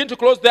guys begin to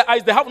close their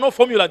eyes, they have no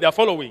formula they are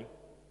following.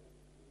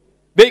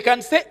 They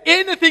can say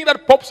anything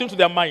that pops into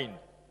their mind.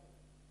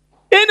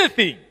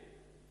 Anything.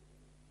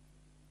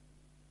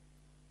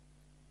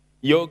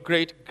 Your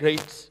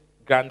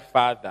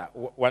great-great-grandfather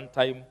one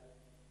time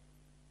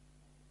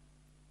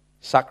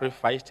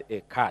sacrificed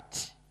a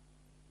cat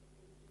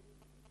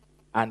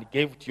and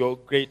gave to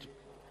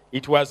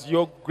it was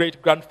your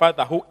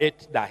great-grandfather who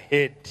ate the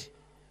head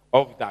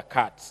of the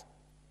cat.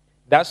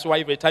 That's why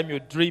every time you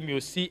dream, you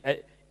see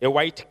a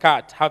white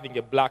cat having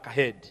a black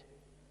head.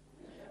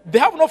 They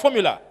have no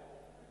formula.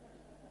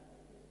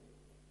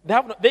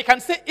 They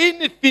can say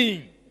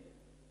anything.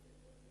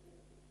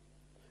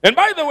 And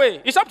by the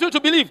way, it's up to you to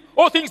believe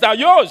all things are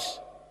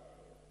yours.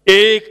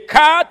 A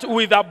cat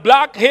with a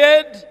black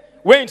head,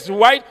 when it's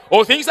white,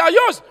 all things are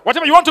yours.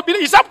 Whatever you want to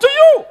believe, it's up to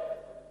you.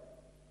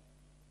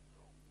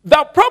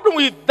 The problem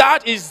with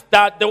that is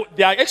that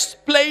they are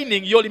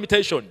explaining your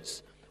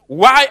limitations.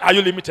 Why are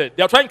you limited?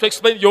 They are trying to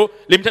explain your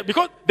limitation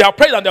because they are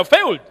prayed and they have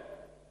failed.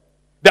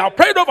 They are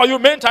prayed over you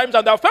many times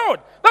and they have failed.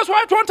 That's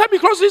why at one time he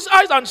closed his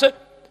eyes and said,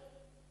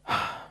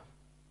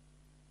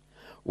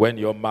 when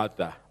your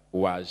mother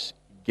was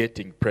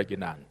getting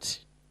pregnant,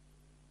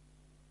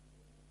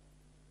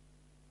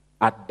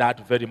 at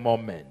that very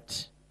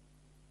moment,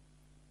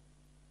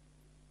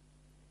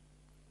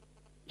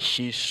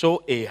 she saw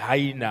a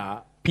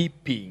hyena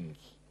peeping.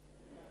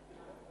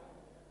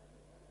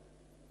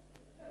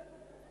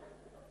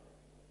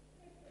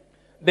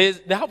 They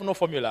have no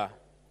formula.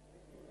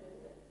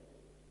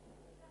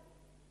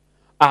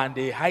 And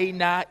a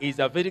hyena is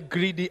a very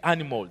greedy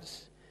animal.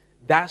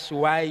 That's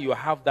why you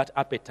have that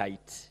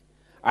appetite.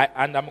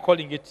 I'm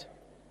calling it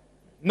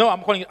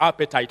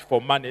appetite for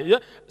money. Yeah?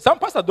 Some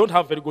pastors don't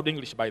have very good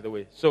English, by the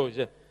way. So,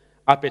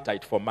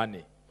 appetite for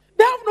money.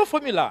 They have no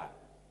formula.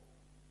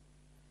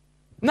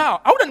 Now,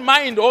 I wouldn't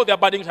mind all their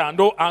bad English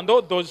and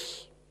all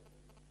those,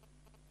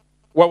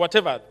 well,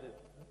 whatever,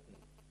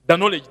 the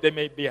knowledge they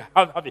may be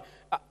having.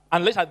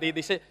 Unless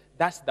they say,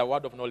 that's the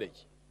word of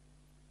knowledge.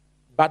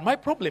 But my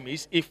problem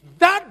is, if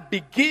that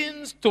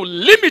begins to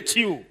limit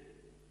you,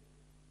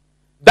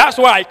 that's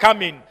why I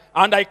come in.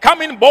 And I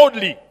come in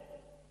boldly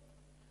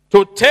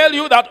to tell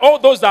you that all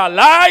those are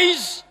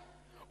lies.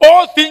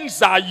 All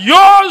things are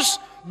yours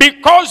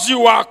because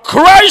you are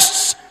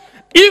Christ's.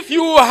 If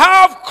you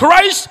have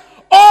Christ,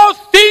 all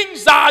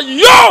things are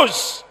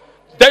yours.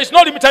 There is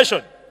no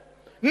limitation.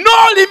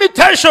 No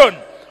limitation.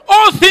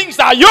 All things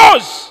are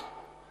yours.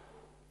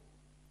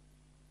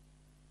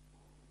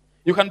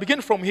 You can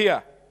begin from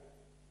here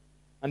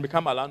and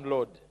become a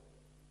landlord.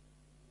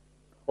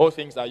 All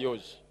things are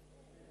yours.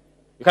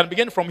 You can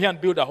begin from here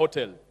and build a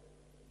hotel.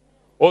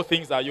 All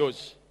things are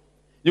yours.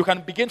 You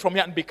can begin from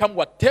here and become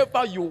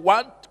whatever you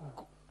want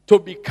to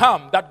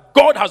become that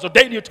God has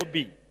ordained you to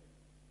be.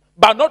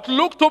 But not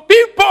look to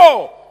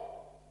people,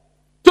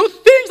 to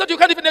things that you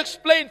can't even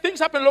explain. Things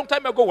happened a long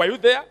time ago. Were you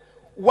there?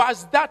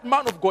 Was that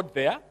man of God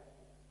there?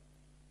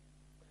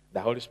 The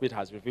Holy Spirit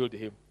has revealed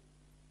him.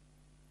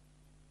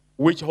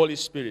 Which Holy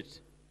Spirit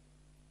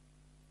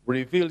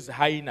reveals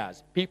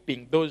hyenas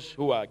peeping those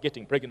who are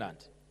getting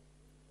pregnant?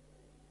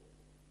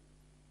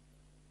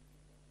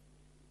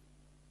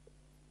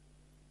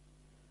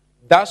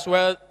 That's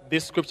where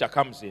this scripture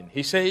comes in.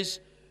 He says,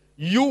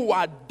 you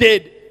are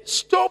dead.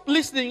 Stop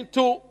listening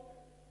to...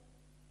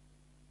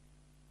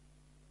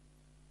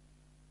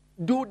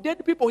 Do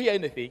dead people hear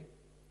anything?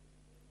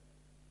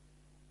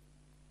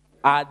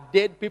 Are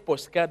dead people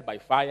scared by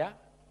fire?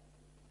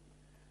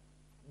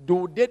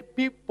 Do dead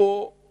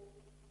people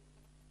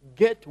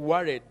get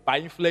worried by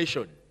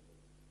inflation?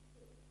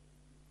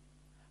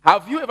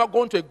 Have you ever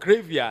gone to a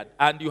graveyard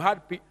and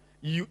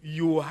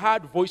you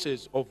heard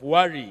voices of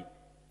worry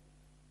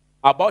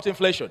about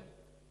inflation?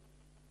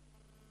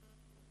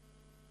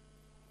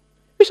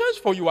 It says,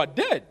 for you are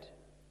dead.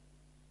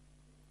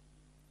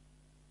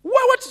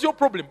 What is your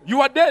problem?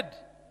 You are dead.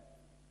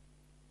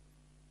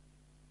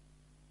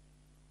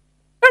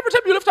 Every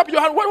time you lift up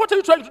your hand, what are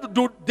you trying to do?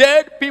 Do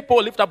dead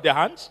people lift up their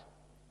hands?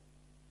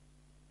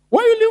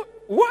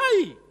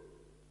 Why?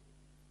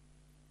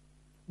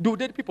 Do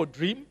dead people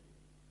dream?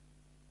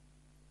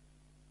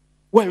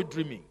 Why are you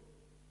dreaming?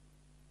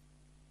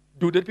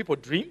 Do dead people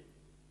dream?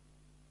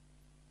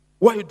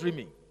 Why are you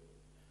dreaming?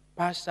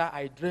 Pastor,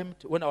 I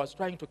dreamt when I was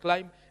trying to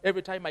climb.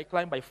 Every time I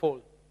climb, I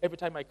fall. Every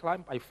time I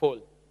climb, I fall.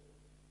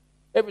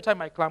 Every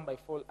time I climb, I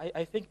fall.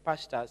 I think,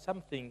 Pastor,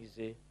 something is...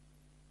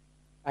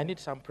 I need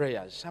some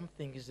prayers.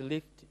 Something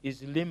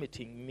is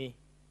limiting me.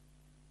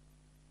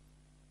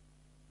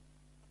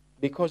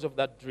 Because of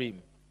that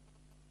dream.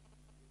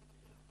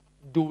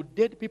 Do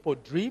dead people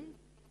dream?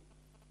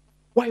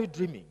 Why are you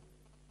dreaming?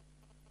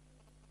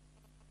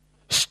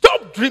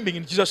 dreaming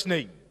in Jesus'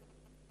 name.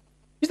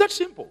 It's that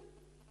simple.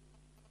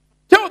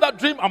 Tell that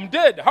dream, I'm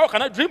dead. How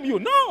can I dream you?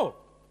 No.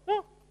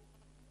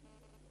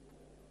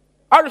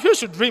 I refuse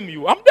to dream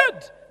you. I'm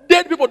dead.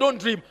 Dead people don't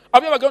dream.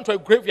 Have you ever gone to a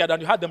graveyard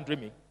and you heard them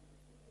dreaming?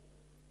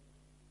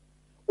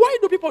 Why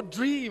do people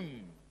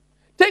dream?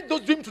 Take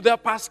those dreams to their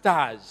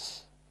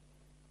pastors.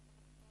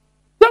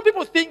 Some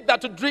people think that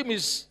to dream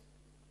is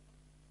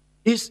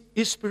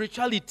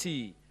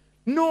spirituality.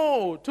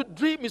 No, to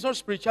dream is not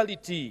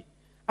spirituality.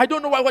 I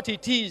don't know what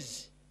it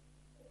is.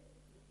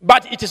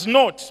 But it is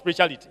not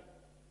spirituality.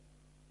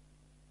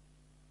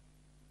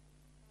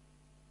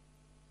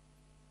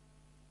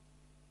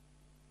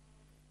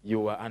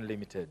 You are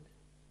unlimited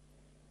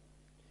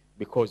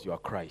because you are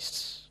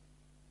Christ's.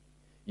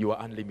 You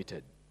are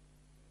unlimited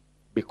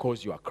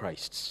because you are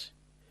Christ's.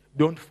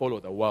 Don't follow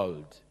the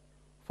world.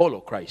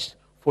 Follow Christ,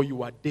 for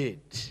you are dead.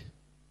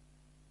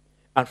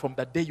 And from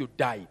the day you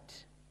died,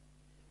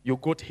 you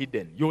got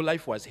hidden. Your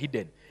life was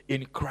hidden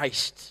in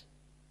Christ.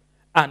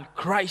 And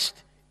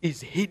Christ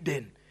is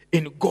hidden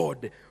in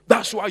God.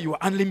 That's why you are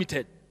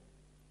unlimited.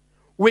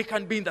 We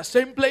can be in the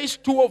same place,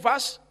 two of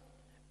us.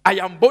 I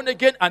am born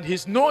again and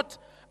he's not.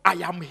 I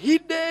am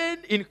hidden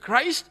in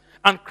Christ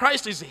and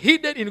Christ is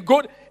hidden in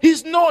God.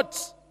 He's not.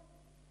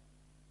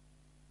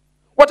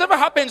 Whatever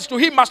happens to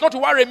him must not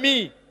worry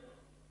me.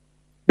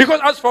 Because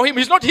as for him,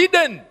 he's not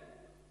hidden.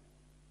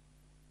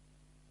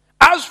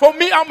 As for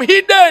me, I'm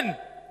hidden.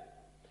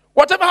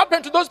 Whatever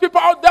happened to those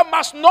people out there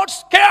must not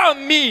scare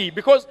me.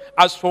 Because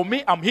as for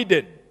me, I'm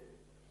hidden.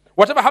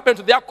 Whatever happened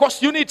to their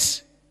course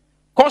units,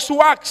 course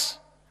works,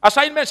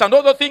 assignments and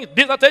other things,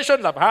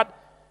 dissertations I've had,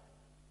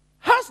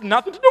 has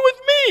nothing to do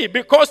with me.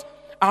 Because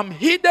I'm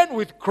hidden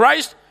with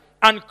Christ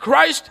and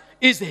Christ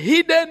is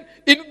hidden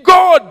in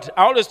God.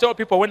 I always tell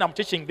people when I'm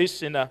teaching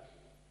this I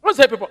always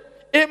tell people,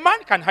 a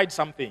man can hide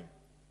something.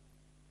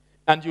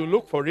 And you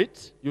look for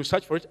it, you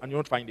search for it, and you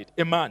don't find it.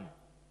 A man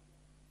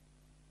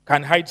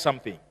can hide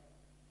something.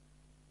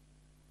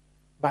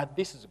 But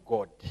this is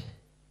God.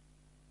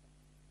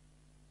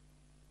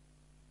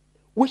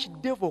 Which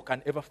devil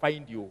can ever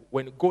find you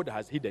when God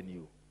has hidden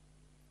you?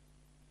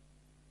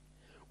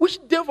 Which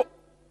devil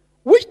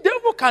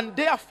can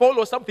dare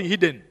follow something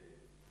hidden?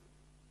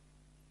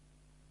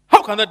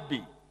 How can that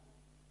be?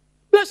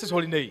 Bless his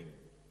holy name.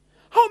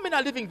 How many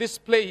are living this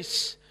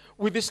place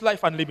with this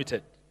life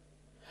unlimited?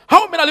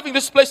 How many are living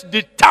this place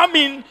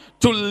determined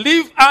to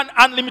live an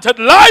unlimited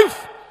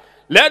life?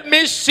 Let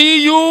me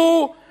see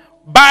you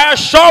by a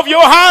show of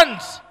your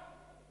hands.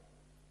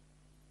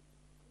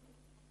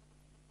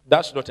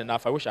 That's not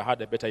enough. I wish I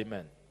had a better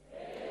amen.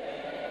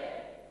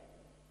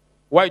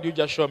 Why do you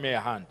just show me a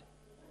hand?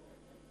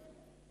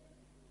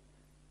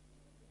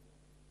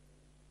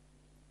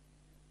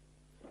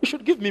 You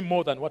should give me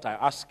more than what I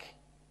ask.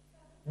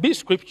 Be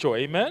scripture,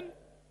 amen?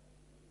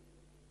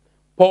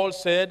 Paul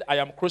said, I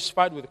am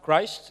crucified with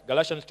Christ,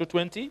 Galatians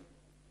 2:20.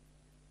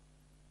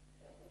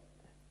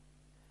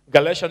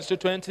 Galatians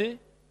 2:20.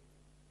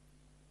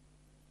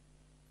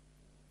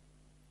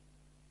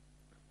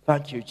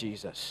 Thank you,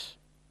 Jesus.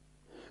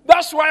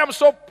 That's why I'm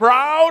so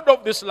proud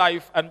of this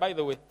life. And by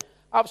the way,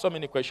 I have so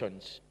many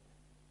questions.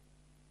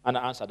 And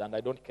I answered, and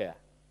I don't care.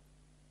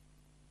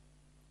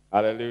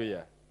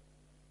 Hallelujah.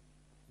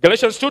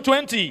 Galatians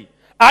 2:20.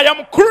 I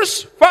am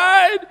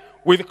crucified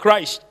with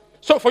Christ.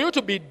 So for you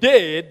to be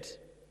dead,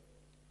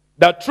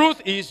 the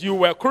truth is you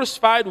were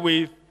crucified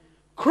with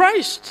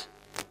Christ.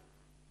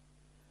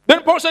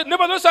 Then Paul said,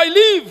 nevertheless I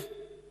live,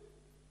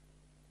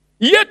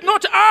 yet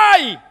not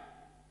I.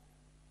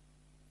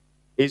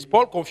 Is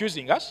Paul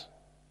confusing us?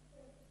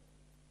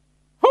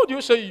 How do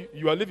you say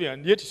you are living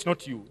and yet it's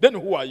not you? Then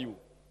who are you?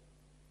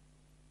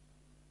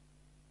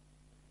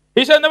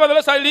 He said,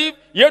 nevertheless I live,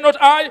 yet not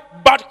I,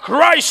 but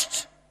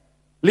Christ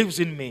lives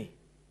in me.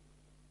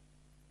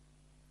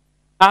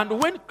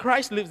 And when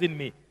Christ lives in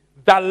me,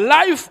 the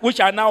life which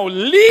I now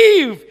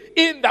live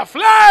in the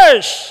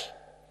flesh,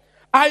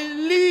 I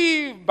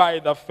live by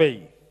the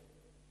faith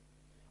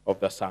of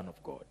the Son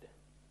of God,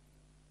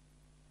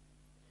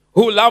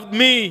 who loved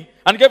me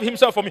and gave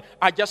himself for me.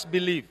 I just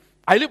believe.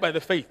 I live by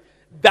the faith.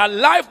 The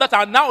life that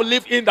I now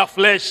live in the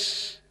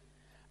flesh,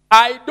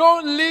 I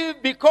don't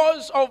live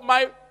because of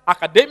my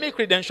academic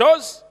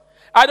credentials.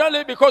 I don't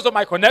live because of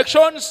my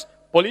connections,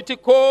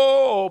 political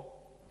or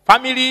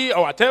family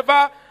or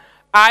whatever.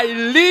 I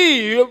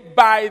live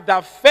by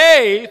the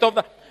faith of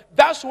the...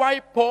 That's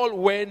why Paul,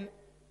 when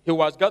he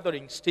was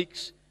gathering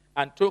sticks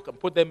and took and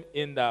put them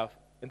in the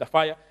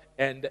fire,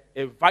 and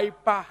a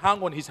viper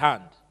hung on his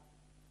hand,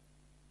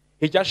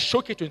 he just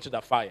shook it into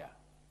the fire.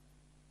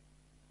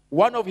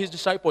 One of his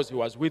disciples he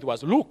was with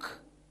was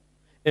Luke,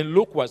 and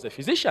Luke was a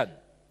physician.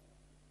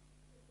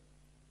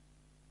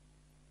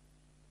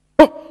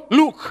 Oh,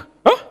 Luke,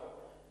 huh?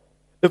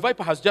 The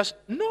viper has just...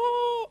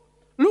 No,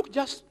 Luke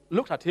just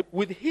looked at him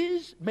with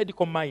his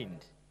medical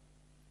mind.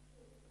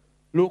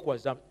 Luke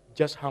was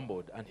just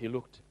humbled, and he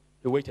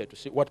waited to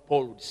see what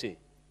Paul would say.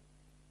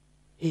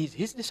 He's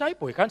his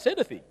disciple, he can't say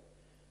anything.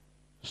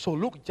 So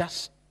Luke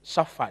just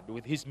suffered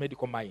with his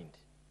medical mind.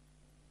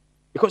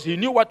 Because he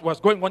knew what was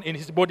going on in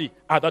his body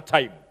at that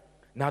time.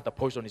 Now the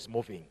poison is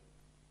moving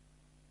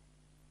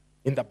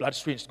in the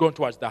bloodstream. It's going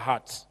towards the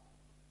heart.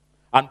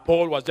 And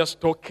Paul was just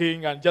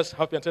talking and just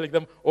happy and telling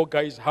them, oh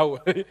guys, how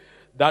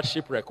that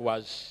shipwreck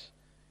was.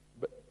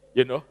 But,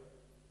 you know,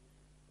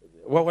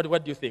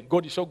 what do you think?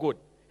 God is so good.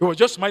 He was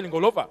just smiling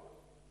all over.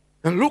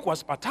 And Luke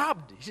was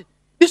perturbed. He said,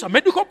 this is a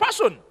medical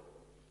person.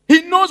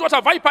 He knows what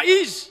a viper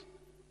is.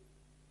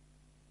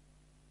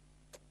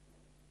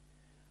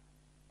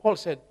 Paul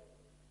said,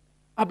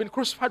 I've been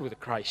crucified with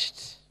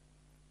Christ.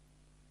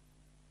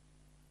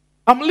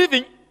 I'm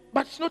living,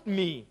 but it's not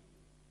me.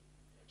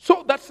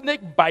 So that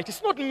snake bite,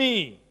 it's not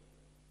me.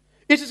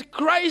 It is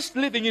Christ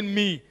living in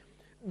me.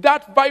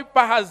 That viper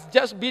has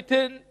just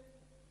beaten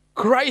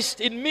Christ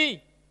in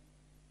me.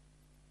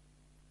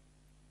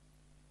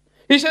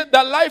 He said,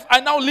 the life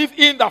I now live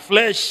in the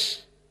flesh.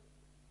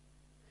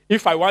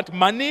 If I want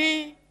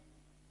money,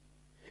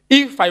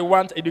 if I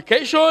want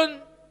education,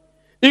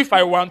 if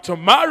I want to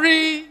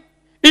marry,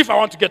 if I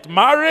want to get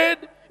married,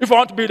 if I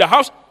want to build a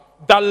house,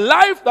 the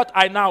life that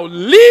I now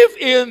live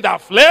in the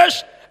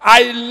flesh,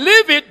 I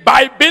live it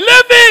by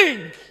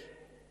believing.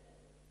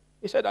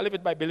 He said, I live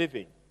it by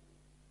believing.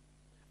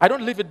 I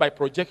don't live it by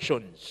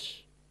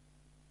projections,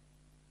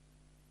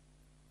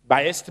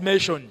 by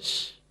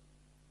estimations,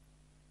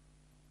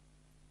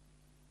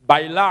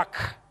 by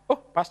luck. Oh,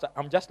 Pastor,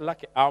 I'm just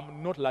lucky.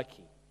 I'm not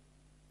lucky.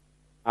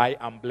 I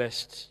am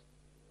blessed.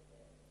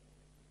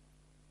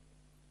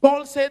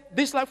 Paul said,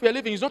 this life we are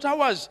living is not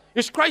ours.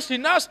 It's Christ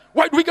in us.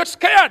 Why do we get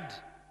scared?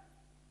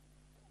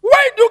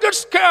 Why do you get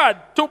scared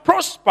to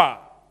prosper?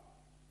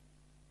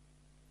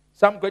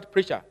 Some great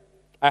preacher,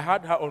 I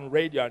heard her on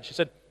radio and she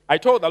said, I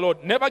told the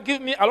Lord, never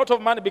give me a lot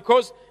of money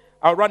because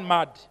I'll run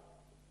mad.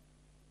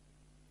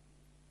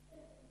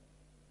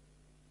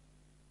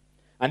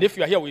 And if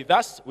you are here with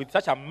us, with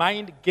such a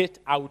mind, get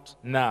out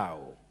now.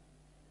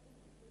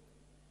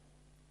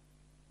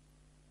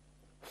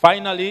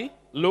 Finally,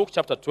 Luke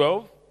chapter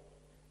 12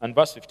 and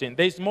verse 15.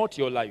 There is more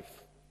to your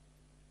life.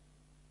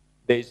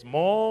 There is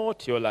more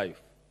to your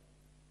life.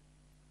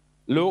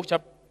 Luke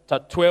chapter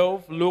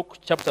 12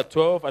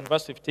 and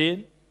verse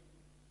 15.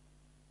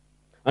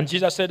 And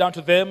Jesus said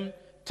unto them,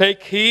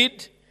 take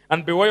heed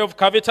and beware of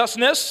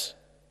covetousness,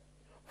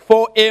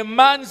 for a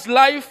man's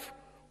life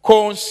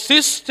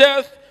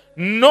consisteth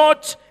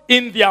not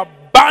in the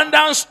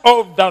abundance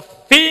of the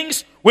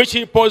things which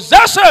he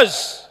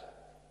possesses.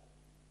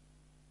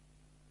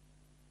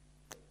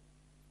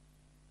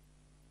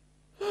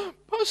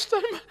 Pastor,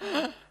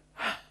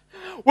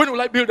 when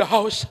will I build a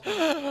house?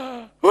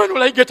 When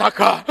will I get a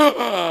car?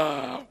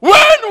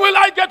 When will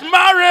I get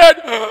married?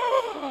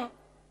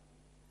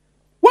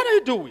 What are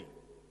you doing?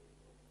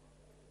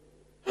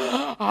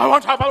 I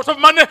want to have a lot of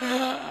money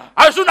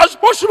as soon as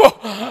possible.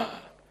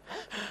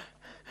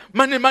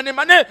 Money, money,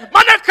 money.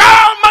 Money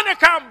come, money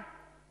come.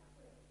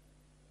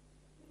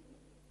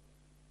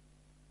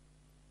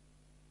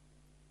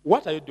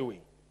 What are you doing?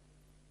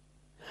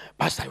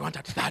 Pastor, I want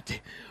at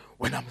 30.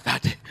 When I'm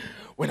 30,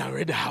 when I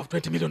already have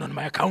 20 million on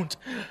my account,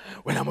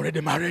 when I'm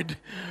already married,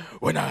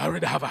 when I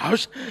already have a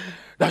house,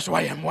 that's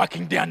why I'm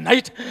working day and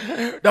night.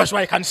 That's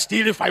why I can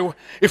steal if I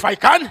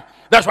can.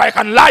 That's why I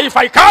can lie if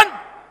I can.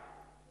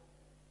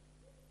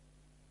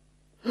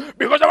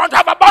 Because I want to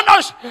have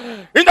abundance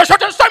in the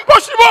shortest time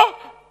possible.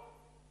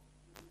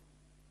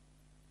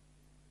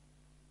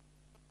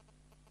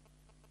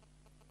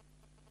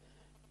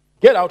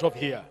 Get out of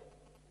here.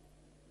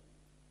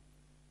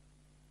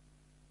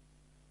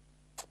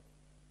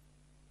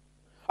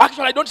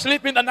 Actually, I don't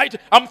sleep in the night.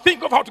 I'm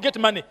thinking of how to get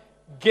money.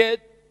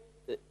 Get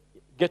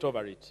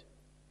over it.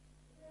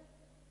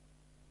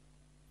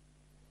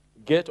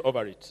 Get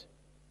over it.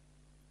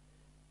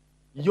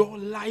 Your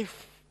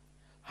life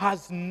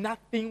has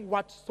nothing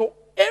whatsoever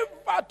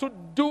to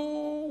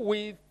do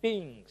with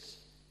things.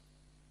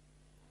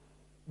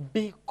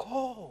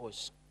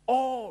 Because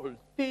all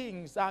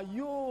things are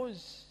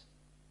yours.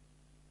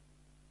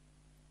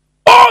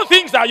 All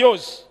things are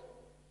yours.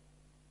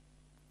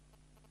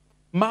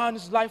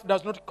 Man's life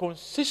does not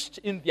consist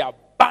in the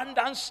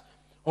abundance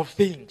of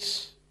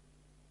things.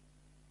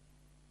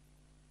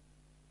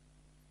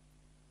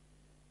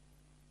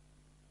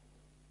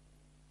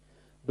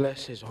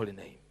 Bless his holy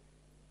name.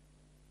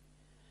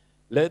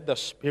 Let the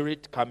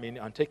Spirit come in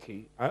and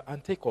take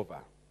over.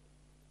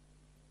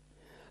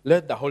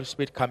 Let the Holy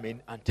Spirit come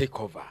in and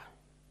take over.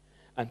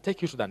 And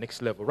take you to the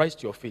next level. Rise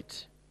to your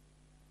feet.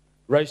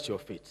 Rise to your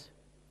feet.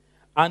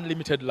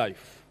 Unlimited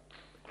life.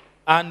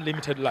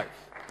 Unlimited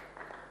life.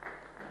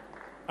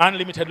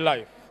 Unlimited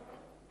life.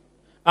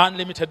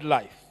 Unlimited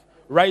life.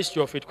 Rise to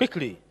your feet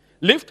quickly.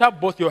 Lift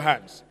up both your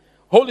hands.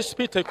 Holy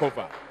Spirit, take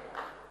over.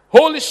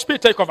 Holy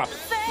Spirit, take over.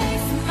 Thank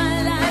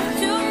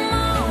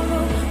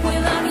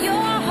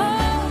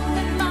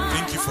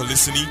you for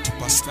listening to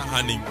Pastor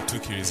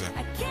Mutukiriza.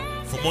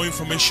 For more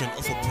information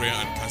or for prayer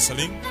and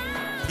counseling,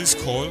 please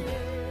call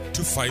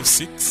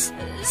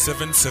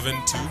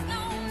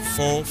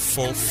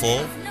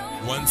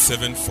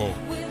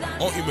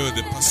 256-772-444-174 or email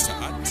the pastor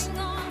at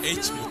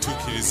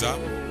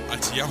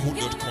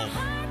hmutukiriza@yahoo.com.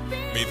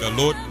 May the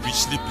Lord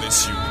richly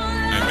bless you.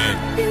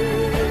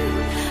 Amen.